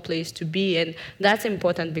a normal place to be. And that's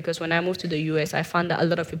important because when I moved to the US, I found that a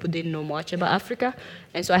lot of people didn't know much about Africa.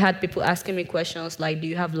 And so I had people asking me questions like, do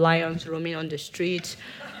you have lions roaming on the streets?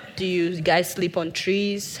 Do you guys sleep on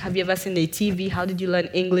trees? Have you ever seen a TV? How did you learn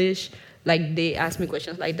English? Like, they asked me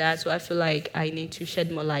questions like that. So I feel like I need to shed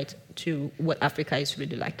more light to what Africa is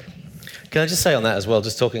really like. Can I just say on that as well,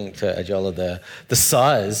 just talking to Adjola, the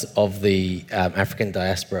size of the African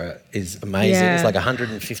diaspora is amazing. Yeah. It's like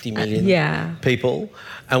 150 million people.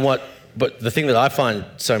 But the thing that I find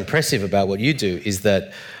so impressive about what you do is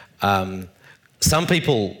that some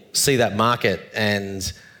people see that market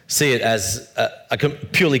and see it as a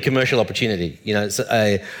purely commercial opportunity. You know, it's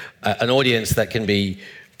an audience that can be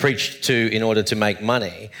preached to in order to make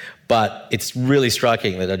money. But it's really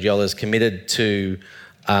striking that Adjola is committed to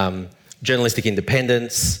journalistic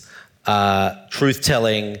independence,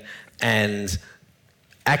 truth-telling, and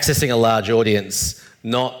accessing a large audience,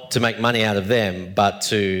 not to make money out of them, but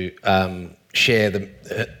to share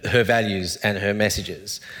her values and her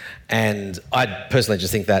messages. And I personally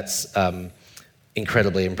just think that's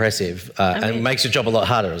incredibly impressive and makes your job a lot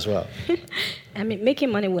harder as well. I mean,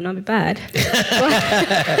 making money would not be bad.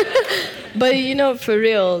 But, you know, for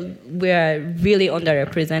real, we're really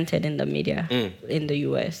underrepresented in the media in the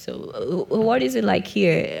US. So what is it like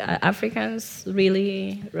here? Are Africans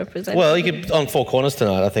really represented? Well, you could, on Four Corners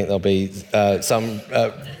tonight, I think there'll be some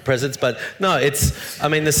presence. But no,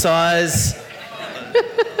 the size...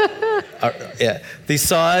 the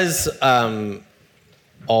size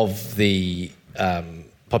of the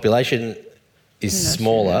population is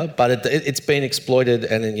smaller, but it's been exploited,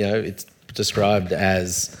 and it's described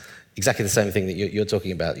as exactly the same thing that you're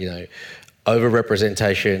talking about. You know,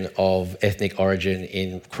 overrepresentation of ethnic origin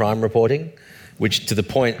in crime reporting, which to the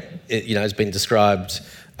point has been described,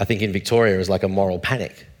 I think, in Victoria as like a moral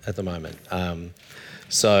panic at the moment.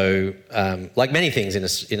 So, like many things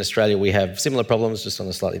in Australia, we have similar problems, just on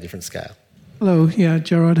a slightly different scale. Hello,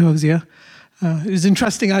 Gerard Hosier. It was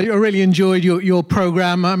interesting. I really enjoyed your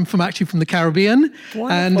program. I'm actually from the Caribbean.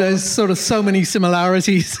 Wonderful. And there's sort of so many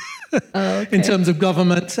similarities in terms of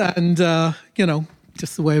government and,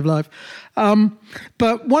 just the way of life.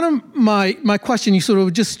 But one of my question, you sort of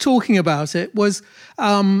were just talking about it, was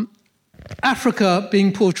Africa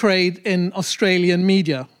being portrayed in Australian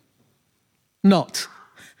media. Not.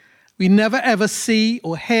 We never ever see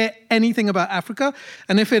or hear anything about Africa.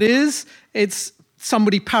 And if it is, it's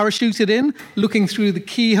somebody parachuted in, looking through the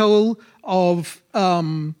keyhole of,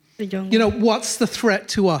 what's the threat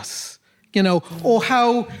to us? Or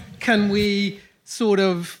how can we sort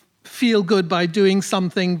of feel good by doing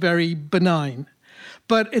something very benign?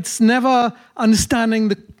 But it's never understanding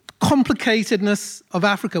the complicatedness of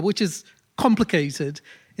Africa, which is complicated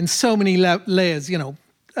in so many layers,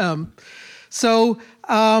 So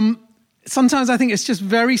sometimes I think it's just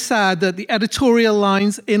very sad that the editorial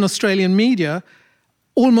lines in Australian media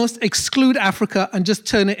almost exclude Africa and just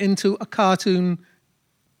turn it into a cartoon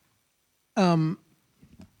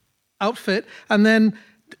outfit, and then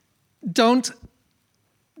don't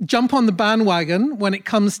jump on the bandwagon when it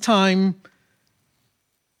comes time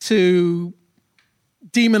to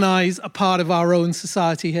demonize a part of our own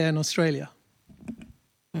society here in Australia.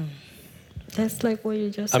 That's like what you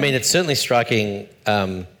just said. It's certainly striking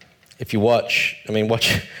if you watch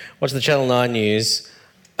the Channel 9 news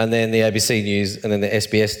and then the ABC news and then the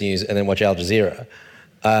SBS news and then watch Al Jazeera.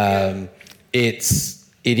 The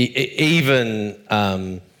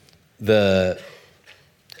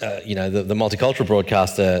multicultural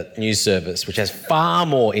broadcaster news service, which has far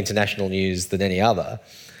more international news than any other,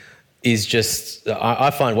 is just... I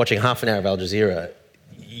find watching half an hour of Al Jazeera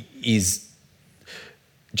is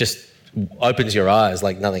just opens your eyes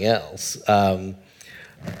like nothing else. To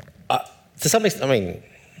some extent,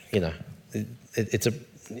 it's a...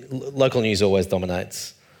 Local news always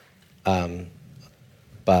dominates.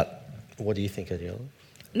 But what do you think, Adjola?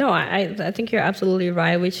 No, I think you're absolutely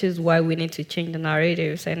right, which is why we need to change the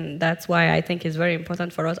narratives. And that's why I think it's very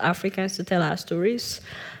important for us Africans to tell our stories,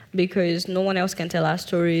 because no one else can tell our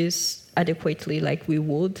stories adequately like we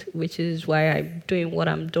would, which is why I'm doing what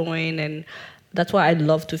I'm doing. And that's why I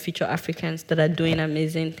love to feature Africans that are doing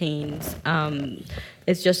amazing things.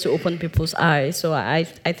 It's just to open people's eyes. So I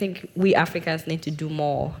think we Africans need to do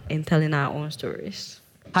more in telling our own stories.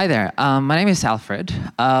 Hi there. My name is Alfred.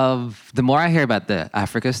 The more I hear about the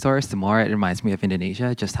Africa stories, the more it reminds me of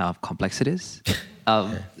Indonesia, just how complex it is.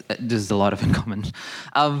 There's a lot of in common.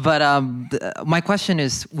 My question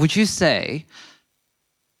is, would you say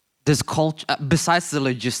this culture, besides the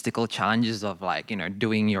logistical challenges of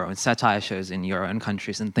doing your own satire shows in your own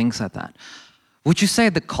countries and things like that, would you say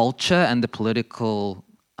the culture and the political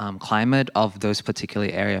climate of those particular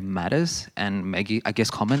area matters? And Maggie, I guess,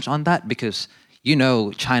 comment on that, because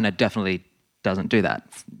China definitely doesn't do that.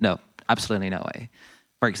 No, absolutely no way,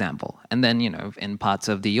 for example. And then, in parts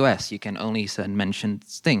of the US, you can only mention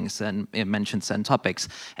things and mention certain topics.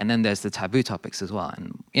 And then there's the taboo topics as well.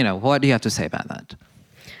 And, what do you have to say about that?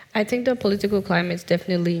 I think the political climates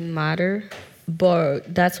definitely matter,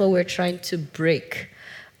 but that's what we're trying to break.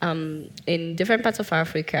 In different parts of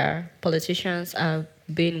Africa, politicians are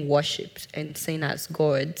being worshipped and seen as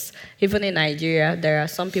gods. Even in Nigeria, there are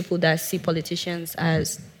some people that see politicians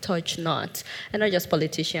as touch not, and not just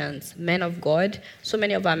politicians, men of God. So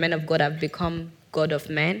many of our men of God have become God of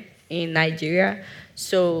men in Nigeria.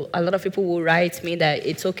 So a lot of people will write me that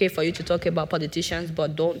it's okay for you to talk about politicians,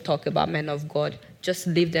 but don't talk about men of God. Just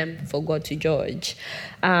leave them for God to judge,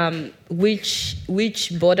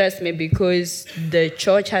 which bothers me, because the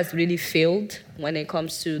church has really failed when it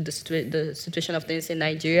comes to the situation of things in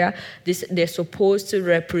Nigeria. They're supposed to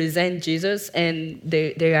represent Jesus, and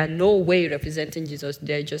they are no way representing Jesus.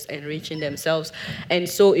 They're just enriching themselves. And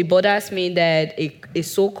so it bothers me that a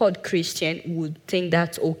so-called Christian would think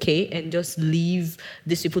that's okay and just leave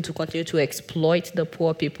these people to continue to exploit the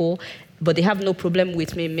poor people, but they have no problem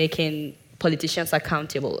with me making politicians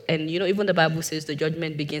accountable. And even the Bible says the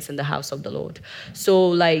judgment begins in the house of the Lord.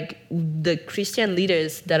 So the Christian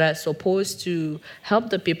leaders that are supposed to help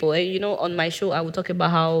the people, and on my show I will talk about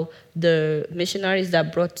how the missionaries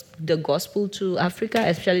that brought the gospel to Africa,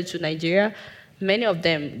 especially to Nigeria, many of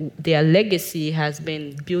them, their legacy has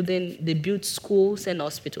been they built schools and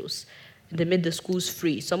hospitals. They made the schools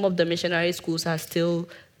free. Some of the missionary schools are still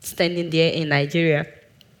standing there in Nigeria,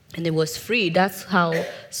 and it was free. That's how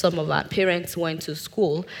some of our parents went to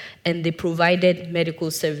school, and they provided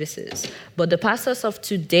medical services. But the pastors of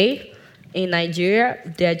today in Nigeria,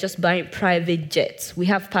 they're just buying private jets. We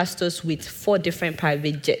have pastors with 4 different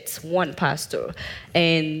private jets, one pastor.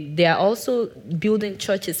 And they are also building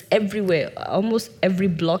churches everywhere. Almost every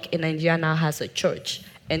block in Nigeria now has a church.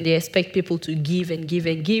 And they expect people to give and give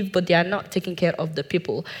and give, but they are not taking care of the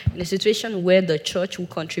people. In a situation where the church will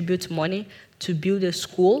contribute money to build a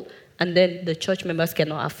school, and then the church members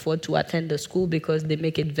cannot afford to attend the school because they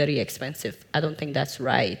make it very expensive. I don't think that's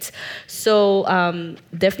right. So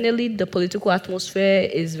definitely the political atmosphere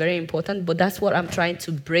is very important, but that's what I'm trying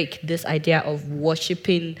to break, this idea of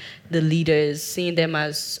worshiping the leaders, seeing them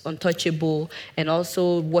as untouchable, and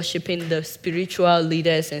also worshiping the spiritual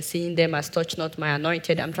leaders and seeing them as touch not my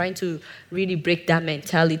anointed. I'm trying to really break that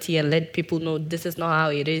mentality and let people know this is not how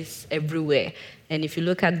it is everywhere. And if you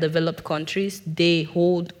look at developed countries, they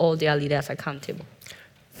hold all their leaders accountable.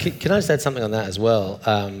 Can I just add something on that as well?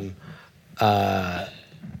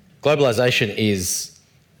 Globalization is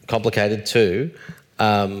complicated too,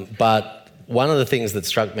 but one of the things that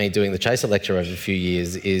struck me doing the Chaser lecture over a few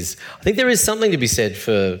years is I think there is something to be said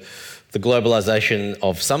for the globalization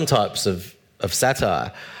of some types of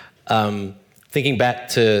satire. Thinking back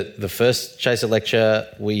to the first Chaser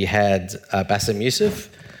lecture, we had Bassem Youssef,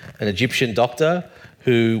 an Egyptian doctor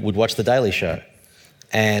who would watch The Daily Show.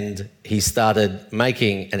 And he started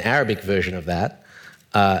making an Arabic version of that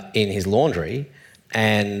in his laundry.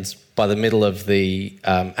 And by the middle of the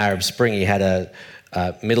Arab Spring, he had a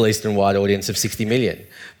Middle Eastern-wide audience of 60 million.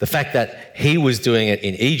 The fact that he was doing it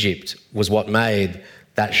in Egypt was what made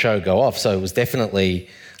that show go off. So it was definitely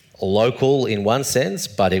local in one sense,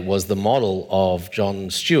 but it was the model of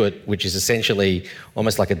Jon Stewart, which is essentially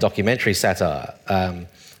almost like a documentary satire.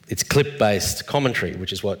 It's clip-based commentary,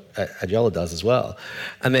 which is what Adjola does as well.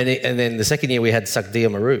 And then the second year we had Sakdia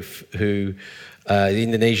Maruf, who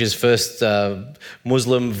Indonesia's first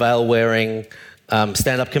Muslim veil-wearing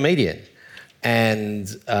stand-up comedian. And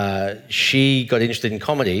she got interested in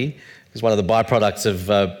comedy as one of the byproducts of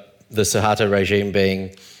the Suharto regime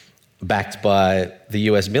being backed by the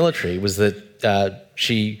US military, was that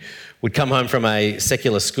she would come home from a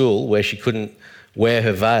secular school where she couldn't wear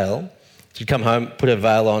her veil. She'd come home, put her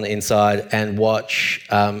veil on inside and watch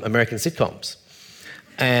American sitcoms.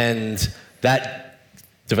 And that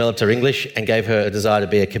developed her English and gave her a desire to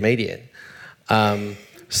be a comedian.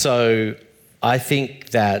 So I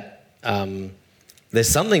think that there's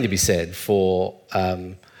something to be said for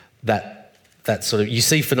that sort of... You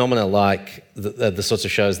see phenomena like the sorts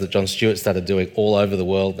of shows that Jon Stewart started doing all over the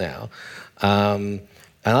world now. And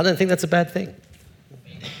I don't think that's a bad thing.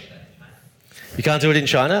 You can't do it in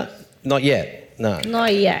China? Not yet, no.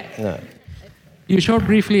 Not yet. No. You showed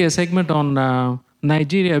briefly a segment on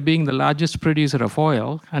Nigeria being the largest producer of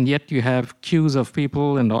oil, and yet you have queues of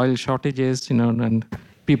people and oil shortages, and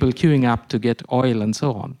people queuing up to get oil and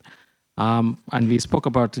so on. And Julian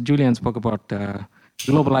spoke about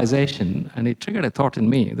globalization, and it triggered a thought in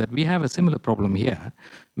me that we have a similar problem here.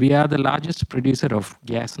 We are the largest producer of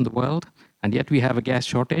gas in the world, and yet we have a gas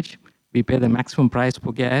shortage. We pay the maximum price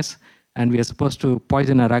for gas, and we are supposed to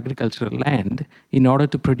poison our agricultural land in order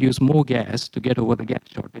to produce more gas to get over the gas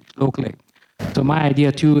shortage locally. So my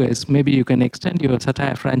idea too is maybe you can extend your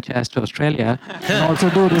Satire franchise to Australia and also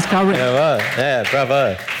do this coverage. Yeah,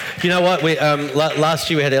 bravo. You know what? We last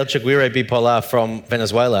year we had El Chiguire Bipolar from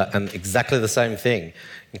Venezuela, and exactly the same thing.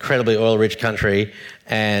 Incredibly oil-rich country,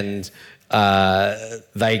 and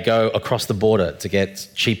they go across the border to get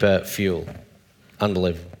cheaper fuel.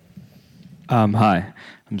 Unbelievable. Hi,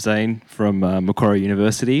 I'm Zane from Macquarie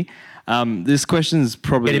University. This question's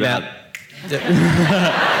probably about...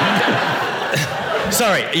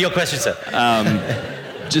 Sorry, your question, sir.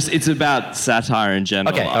 It's about satire in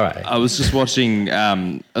general. Okay, all right. I was just watching,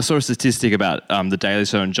 I saw a statistic about The Daily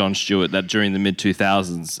Show and Jon Stewart that during the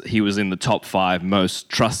mid-2000s, he was in the top 5 most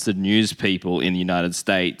trusted news people in the United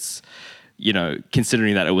States,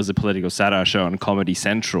 considering that it was a political satire show on Comedy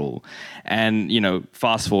Central. And,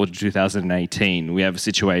 fast forward to 2018, we have a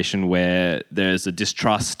situation where there's a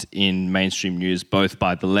distrust in mainstream news, both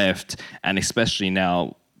by the left and especially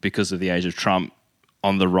now, because of the age of Trump,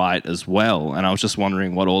 on the right as well. And I was just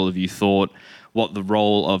wondering what all of you thought, what the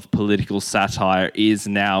role of political satire is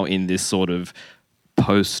now in this sort of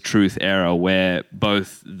post-truth era where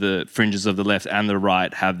both the fringes of the left and the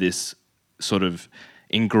right have this sort of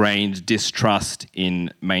ingrained distrust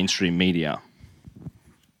in mainstream media.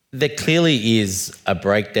 There clearly is a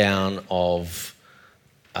breakdown of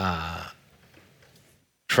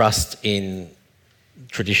trust in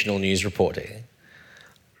traditional news reporting.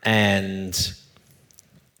 And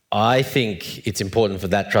I think it's important for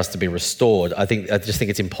that trust to be restored. I just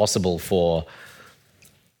think it's impossible for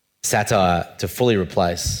satire to fully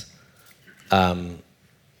replace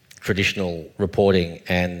traditional reporting,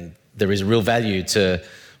 and there is real value to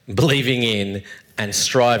believing in and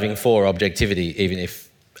striving for objectivity, even if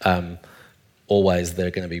always there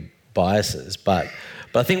are going to be biases. But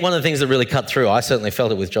I think one of the things that really cut through, I certainly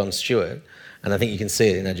felt it with Jon Stewart, and I think you can see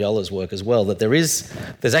it in Ajola's work as well, that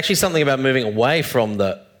there's actually something about moving away from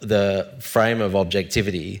the frame of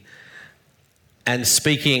objectivity and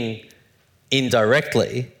speaking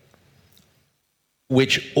indirectly,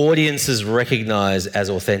 which audiences recognise as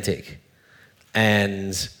authentic,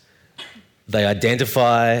 and they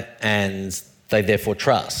identify and they therefore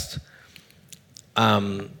trust.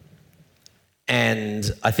 And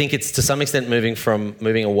I think it's to some extent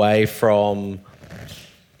moving away from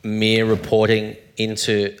mere reporting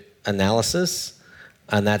into analysis,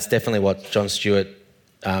 and that's definitely what Jon Stewart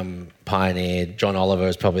pioneered. John Oliver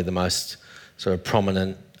is probably the most sort of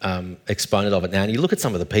prominent exponent of it now. And you look at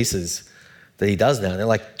some of the pieces that he does now, and they're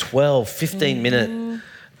like 12, 15-minute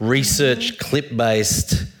research,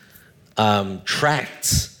 clip-based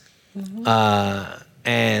tracts.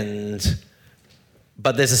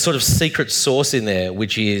 But there's a sort of secret sauce in there,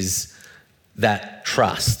 which is that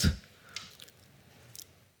trust.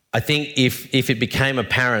 I think if it became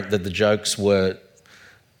apparent that the jokes were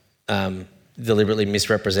deliberately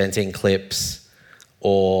misrepresenting clips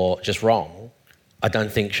or just wrong, I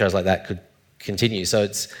don't think shows like that could continue. So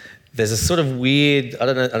there's a sort of weird, I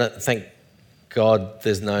don't thank God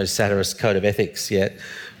there's no satirist code of ethics yet,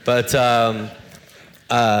 but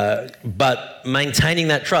maintaining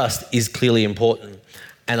that trust is clearly important.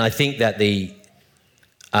 And I think that the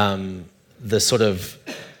sort of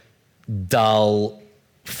dull,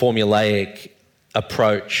 formulaic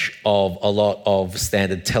approach of a lot of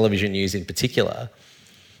standard television news in particular,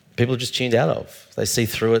 people are just tuned out of. They see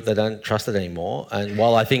through it, they don't trust it anymore. And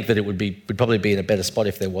while I think that it would probably be in a better spot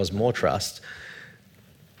if there was more trust,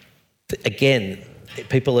 again,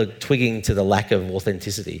 people are twigging to the lack of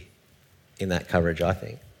authenticity in that coverage, I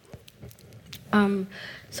think.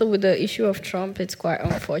 So with the issue of Trump, it's quite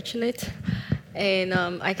unfortunate. And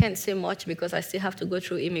I can't say much because I still have to go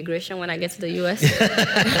through immigration when I get to the US.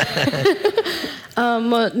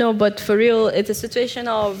 No, but for real, it's a situation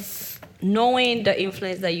of knowing the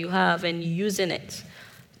influence that you have and using it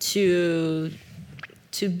to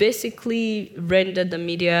basically render the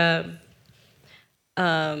media,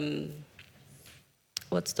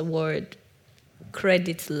 what's the word?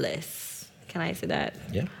 Creditless. Can I say that?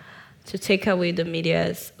 Yeah. To take away the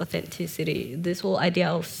media's authenticity. This whole idea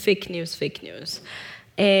of fake news.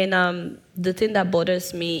 And the thing that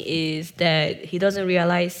bothers me is that he doesn't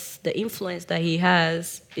realize the influence that he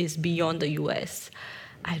has is beyond the US.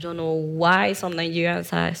 I don't know why some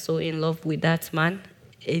Nigerians are so in love with that man.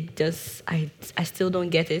 It just, I still don't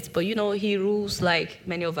get it. But, he rules like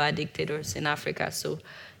many of our dictators in Africa. So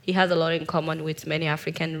he has a lot in common with many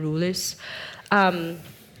African rulers.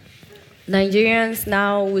 Nigerians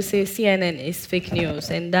now will say CNN is fake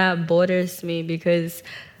news, and that bothers me because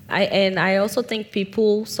I also think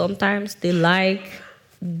people sometimes they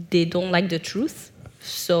don't like the truth,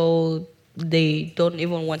 so they don't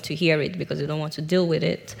even want to hear it because they don't want to deal with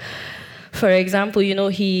it. For example,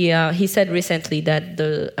 he said recently that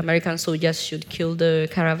the American soldiers should kill the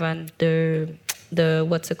caravan, the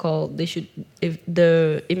what's it called? They should, if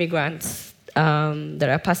the immigrants that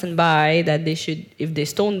are passing by, that they should, if they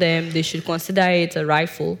stone them, they should consider it a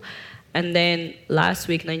rifle. And then last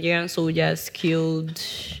week, Nigerian soldiers killed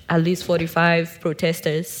at least 45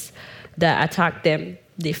 protesters that attacked them.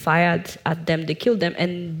 They fired at them, they killed them,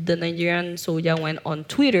 and the Nigerian soldier went on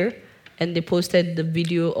Twitter and they posted the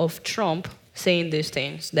video of Trump saying these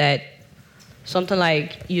things, that something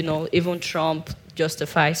like, even Trump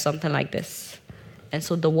justifies something like this. And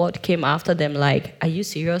so the world came after them like, are you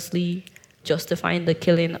seriously justifying the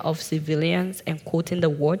killing of civilians and quoting the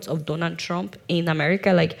words of Donald Trump in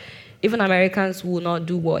America? Like, even Americans will not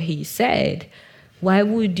do what he said. Why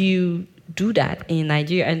would you do that in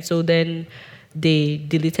Nigeria? And so then they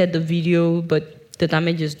deleted the video, but the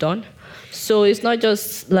damage is done. So it's not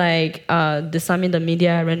just like disarming the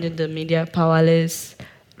media, rendering the media powerless,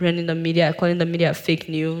 rendering the media, calling the media fake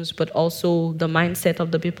news, but also the mindset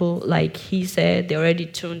of the people. Like he said, they already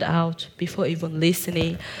tuned out before even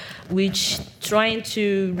listening, which trying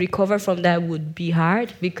to recover from that would be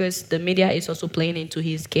hard because the media is also playing into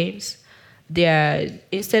his games. They are,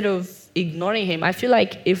 instead of ignoring him, I feel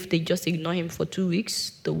like if they just ignore him for 2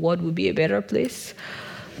 weeks, the world would be a better place.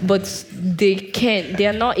 But they can't, they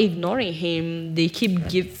are not ignoring him. They keep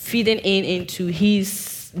feeding into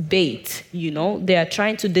his bait, They are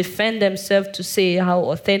trying to defend themselves to say how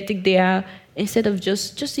authentic they are instead of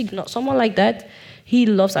just ignore. Someone like that, he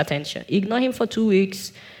loves attention. Ignore him for 2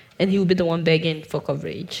 weeks and he will be the one begging for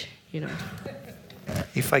coverage,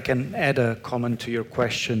 If I can add a comment to your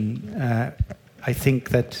question, I think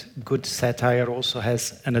that good satire also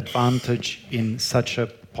has an advantage in such a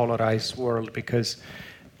polarized world because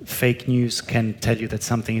fake news can tell you that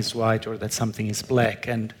something is white or that something is black,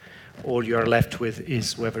 and all you're left with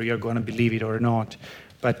is whether you're going to believe it or not.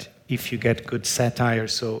 But if you get good satire,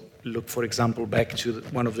 so look, for example, back to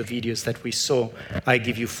one of the videos that we saw, I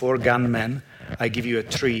give you 4 gunmen, I give you a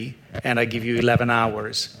tree, and I give you 11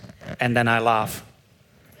 hours, and then I laugh.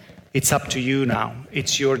 It's up to you now.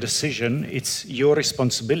 It's your decision. It's your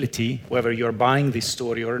responsibility whether you're buying this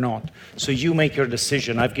story or not. So you make your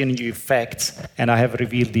decision. I've given you facts, and I have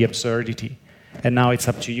revealed the absurdity. And now it's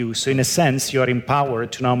up to you. So in a sense, you are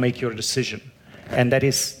empowered to now make your decision. And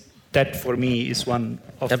that for me is one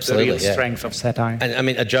of the real strengths of satire. And I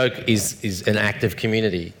mean, a joke is an act of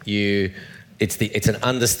community. It's an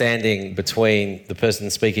understanding between the person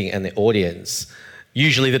speaking and the audience.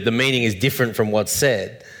 Usually that the meaning is different from what's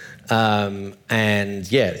said.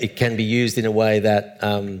 It can be used in a way that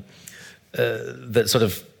that sort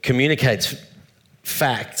of communicates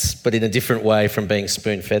facts, but in a different way from being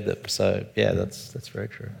spoon-fed them. So, yeah, that's very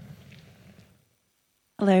true.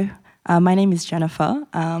 Hello, my name is Jennifer.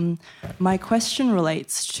 My question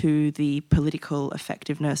relates to the political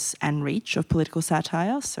effectiveness and reach of political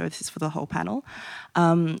satire. So this is for the whole panel.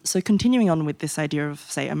 So continuing on with this idea of,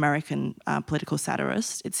 say, American political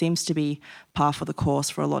satirists, it seems to be par for the course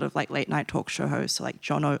for a lot of late night talk show hosts, so like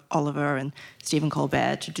John Oliver and Stephen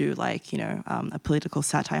Colbert, to do a political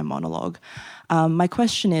satire monologue. My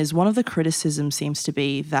question is, one of the criticisms seems to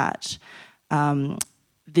be that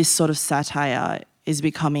this sort of satire is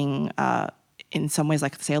becoming, in some ways,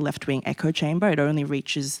 like, say, a left-wing echo chamber. It only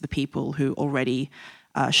reaches the people who already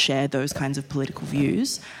share those kinds of political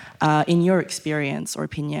views. In your experience or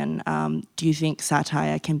opinion, do you think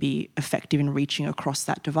satire can be effective in reaching across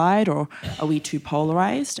that divide, or are we too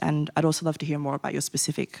polarized? And I'd also love to hear more about your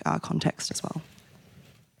specific context as well.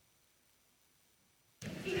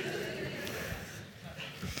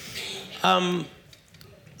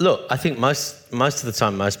 Look, I think most of the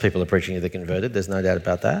time, most people are preaching to the converted. There's no doubt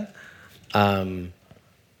about that. I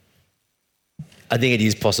think it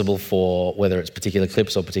is possible for whether it's particular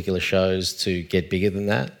clips or particular shows to get bigger than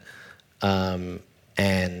that.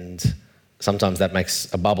 And sometimes that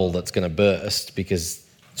makes a bubble that's going to burst because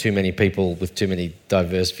too many people with too many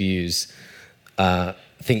diverse views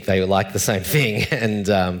think they like the same thing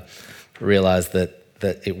and realise that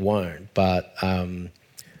it won't. But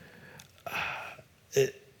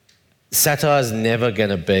satire's never going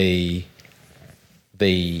to be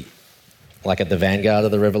like at the vanguard of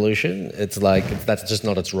the revolution. It's like that's just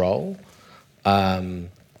not its role. But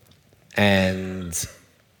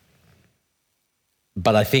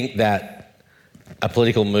I think that a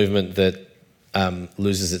political movement that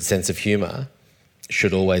loses its sense of humour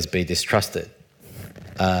should always be distrusted,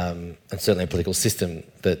 and certainly a political system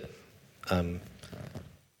that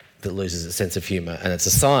loses its sense of humour, and it's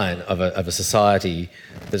a sign of a society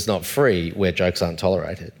that's not free, where jokes aren't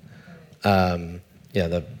tolerated.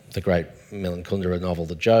 The great Milan Kundera novel,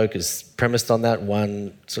 The Joke, is premised on that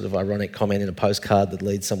one sort of ironic comment in a postcard that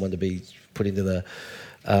leads someone to be put into the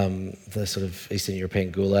sort of Eastern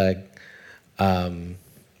European gulag.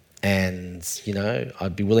 And,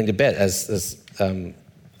 I'd be willing to bet, as the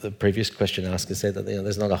previous question asker said, that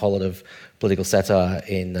there's not a whole lot of political satire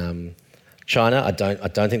in China. I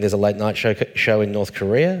don't think there's a late night show in North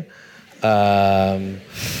Korea.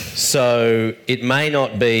 So it may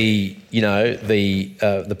not be,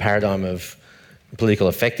 the paradigm of political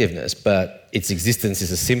effectiveness, but its existence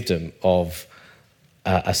is a symptom of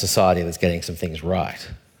a society that's getting some things right,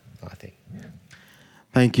 I think.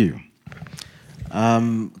 Thank you.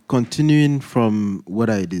 Continuing from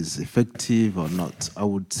whether it is effective or not, I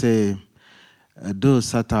would say, though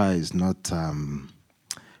satire is not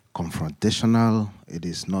confrontational, it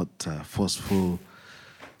is not forceful,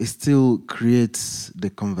 it still creates the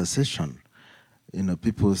conversation.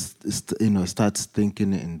 People start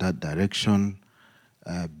thinking in that direction,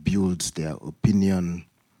 builds their opinion,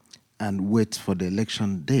 and wait for the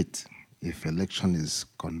election date. If election is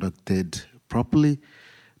conducted properly,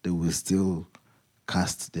 they will still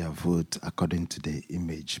cast their vote according to the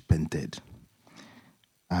image painted.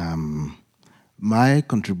 My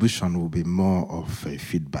contribution will be more of a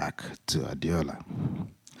feedback to Adiola.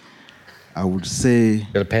 I would say...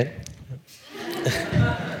 Got a pen?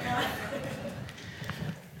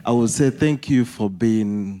 I would say thank you for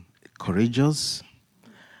being courageous.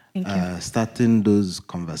 Thank you. Starting those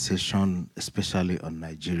conversations, especially on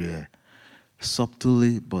Nigeria,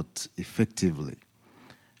 subtly but effectively.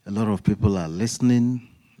 A lot of people are listening,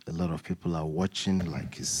 a lot of people are watching,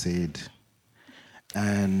 like you said,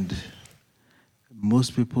 and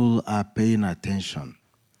most people are paying attention.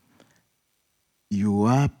 You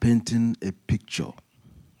are painting a picture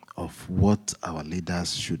of what our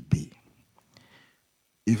leaders should be.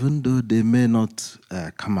 Even though they may not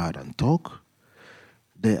come out and talk,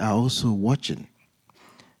 they are also watching.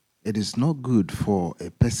 It is not good for a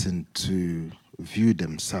person to view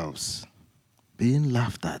themselves being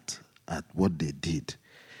laughed at what they did,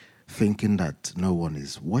 thinking that no one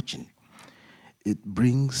is watching. It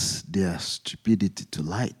brings their stupidity to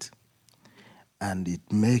light, and it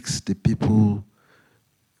makes the people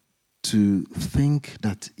to think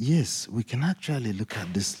that, yes, we can actually look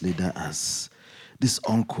at this leader as, this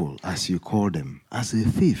uncle, as you call them, as a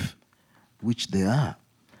thief, which they are.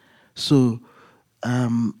 So,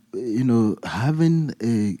 having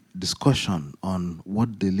a discussion on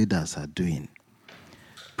what the leaders are doing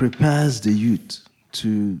prepares the youth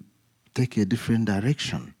to take a different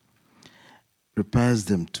direction, prepares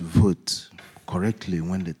them to vote correctly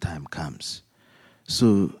when the time comes.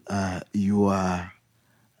 So you are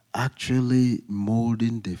actually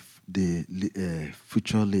molding the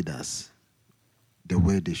future leaders the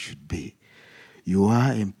way they should be. You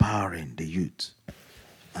are empowering the youth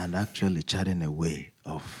and actually charting a way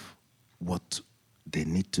of what they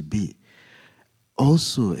need to be.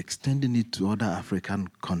 Also extending it to other African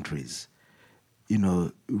countries,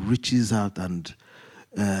 reaches out and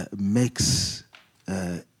makes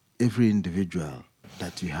every individual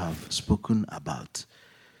that you have spoken about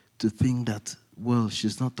to think that, well,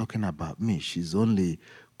 she's not talking about me, she's only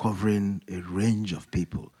covering a range of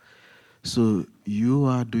people. So you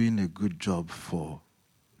are doing a good job for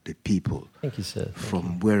the people. Thank you, sir.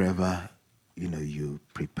 From wherever you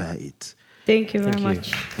prepare it. Thank you very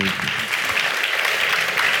much. Thank you.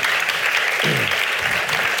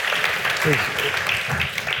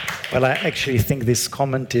 Well, I actually think this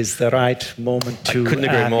comment is the right moment to couldn't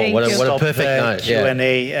agree more. What a perfect note.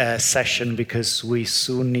 Q&A session, because we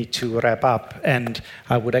soon need to wrap up. And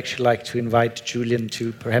I would actually like to invite Julian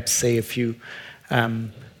to perhaps say a few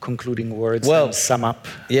concluding words and sum up.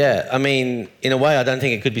 Yeah, I mean, in a way, I don't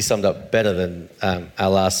think it could be summed up better than our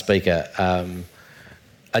last speaker.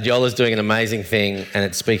 Adiola's doing an amazing thing, and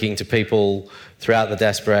it's speaking to people throughout the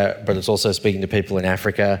diaspora, but it's also speaking to people in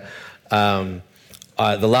Africa.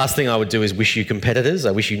 The last thing I would do is wish you competitors.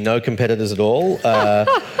 I wish you no competitors at all.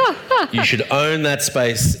 You should own that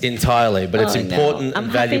space entirely, but it's important and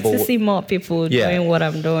valuable. I'm happy to see more people doing what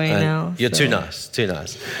I'm doing now. You're too nice.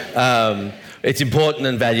 It's important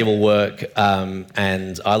and valuable work,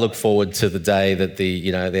 and I look forward to the day that the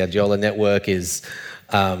Adiola network is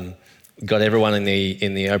got everyone in the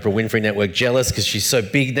Oprah Winfrey network jealous because she's so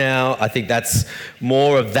big now. I think that's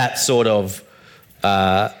more of that sort of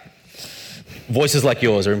voices like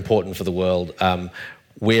yours are important for the world.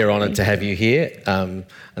 We're honoured to have you here, and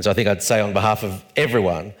so I think I'd say on behalf of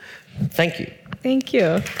everyone, thank you. Thank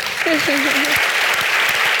you.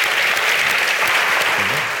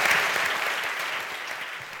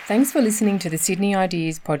 Thanks for listening to the Sydney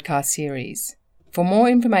Ideas podcast series. For more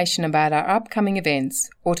information about our upcoming events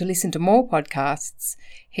or to listen to more podcasts,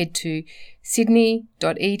 head to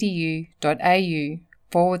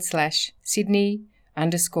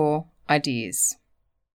sydney.edu.au/Sydney_ideas.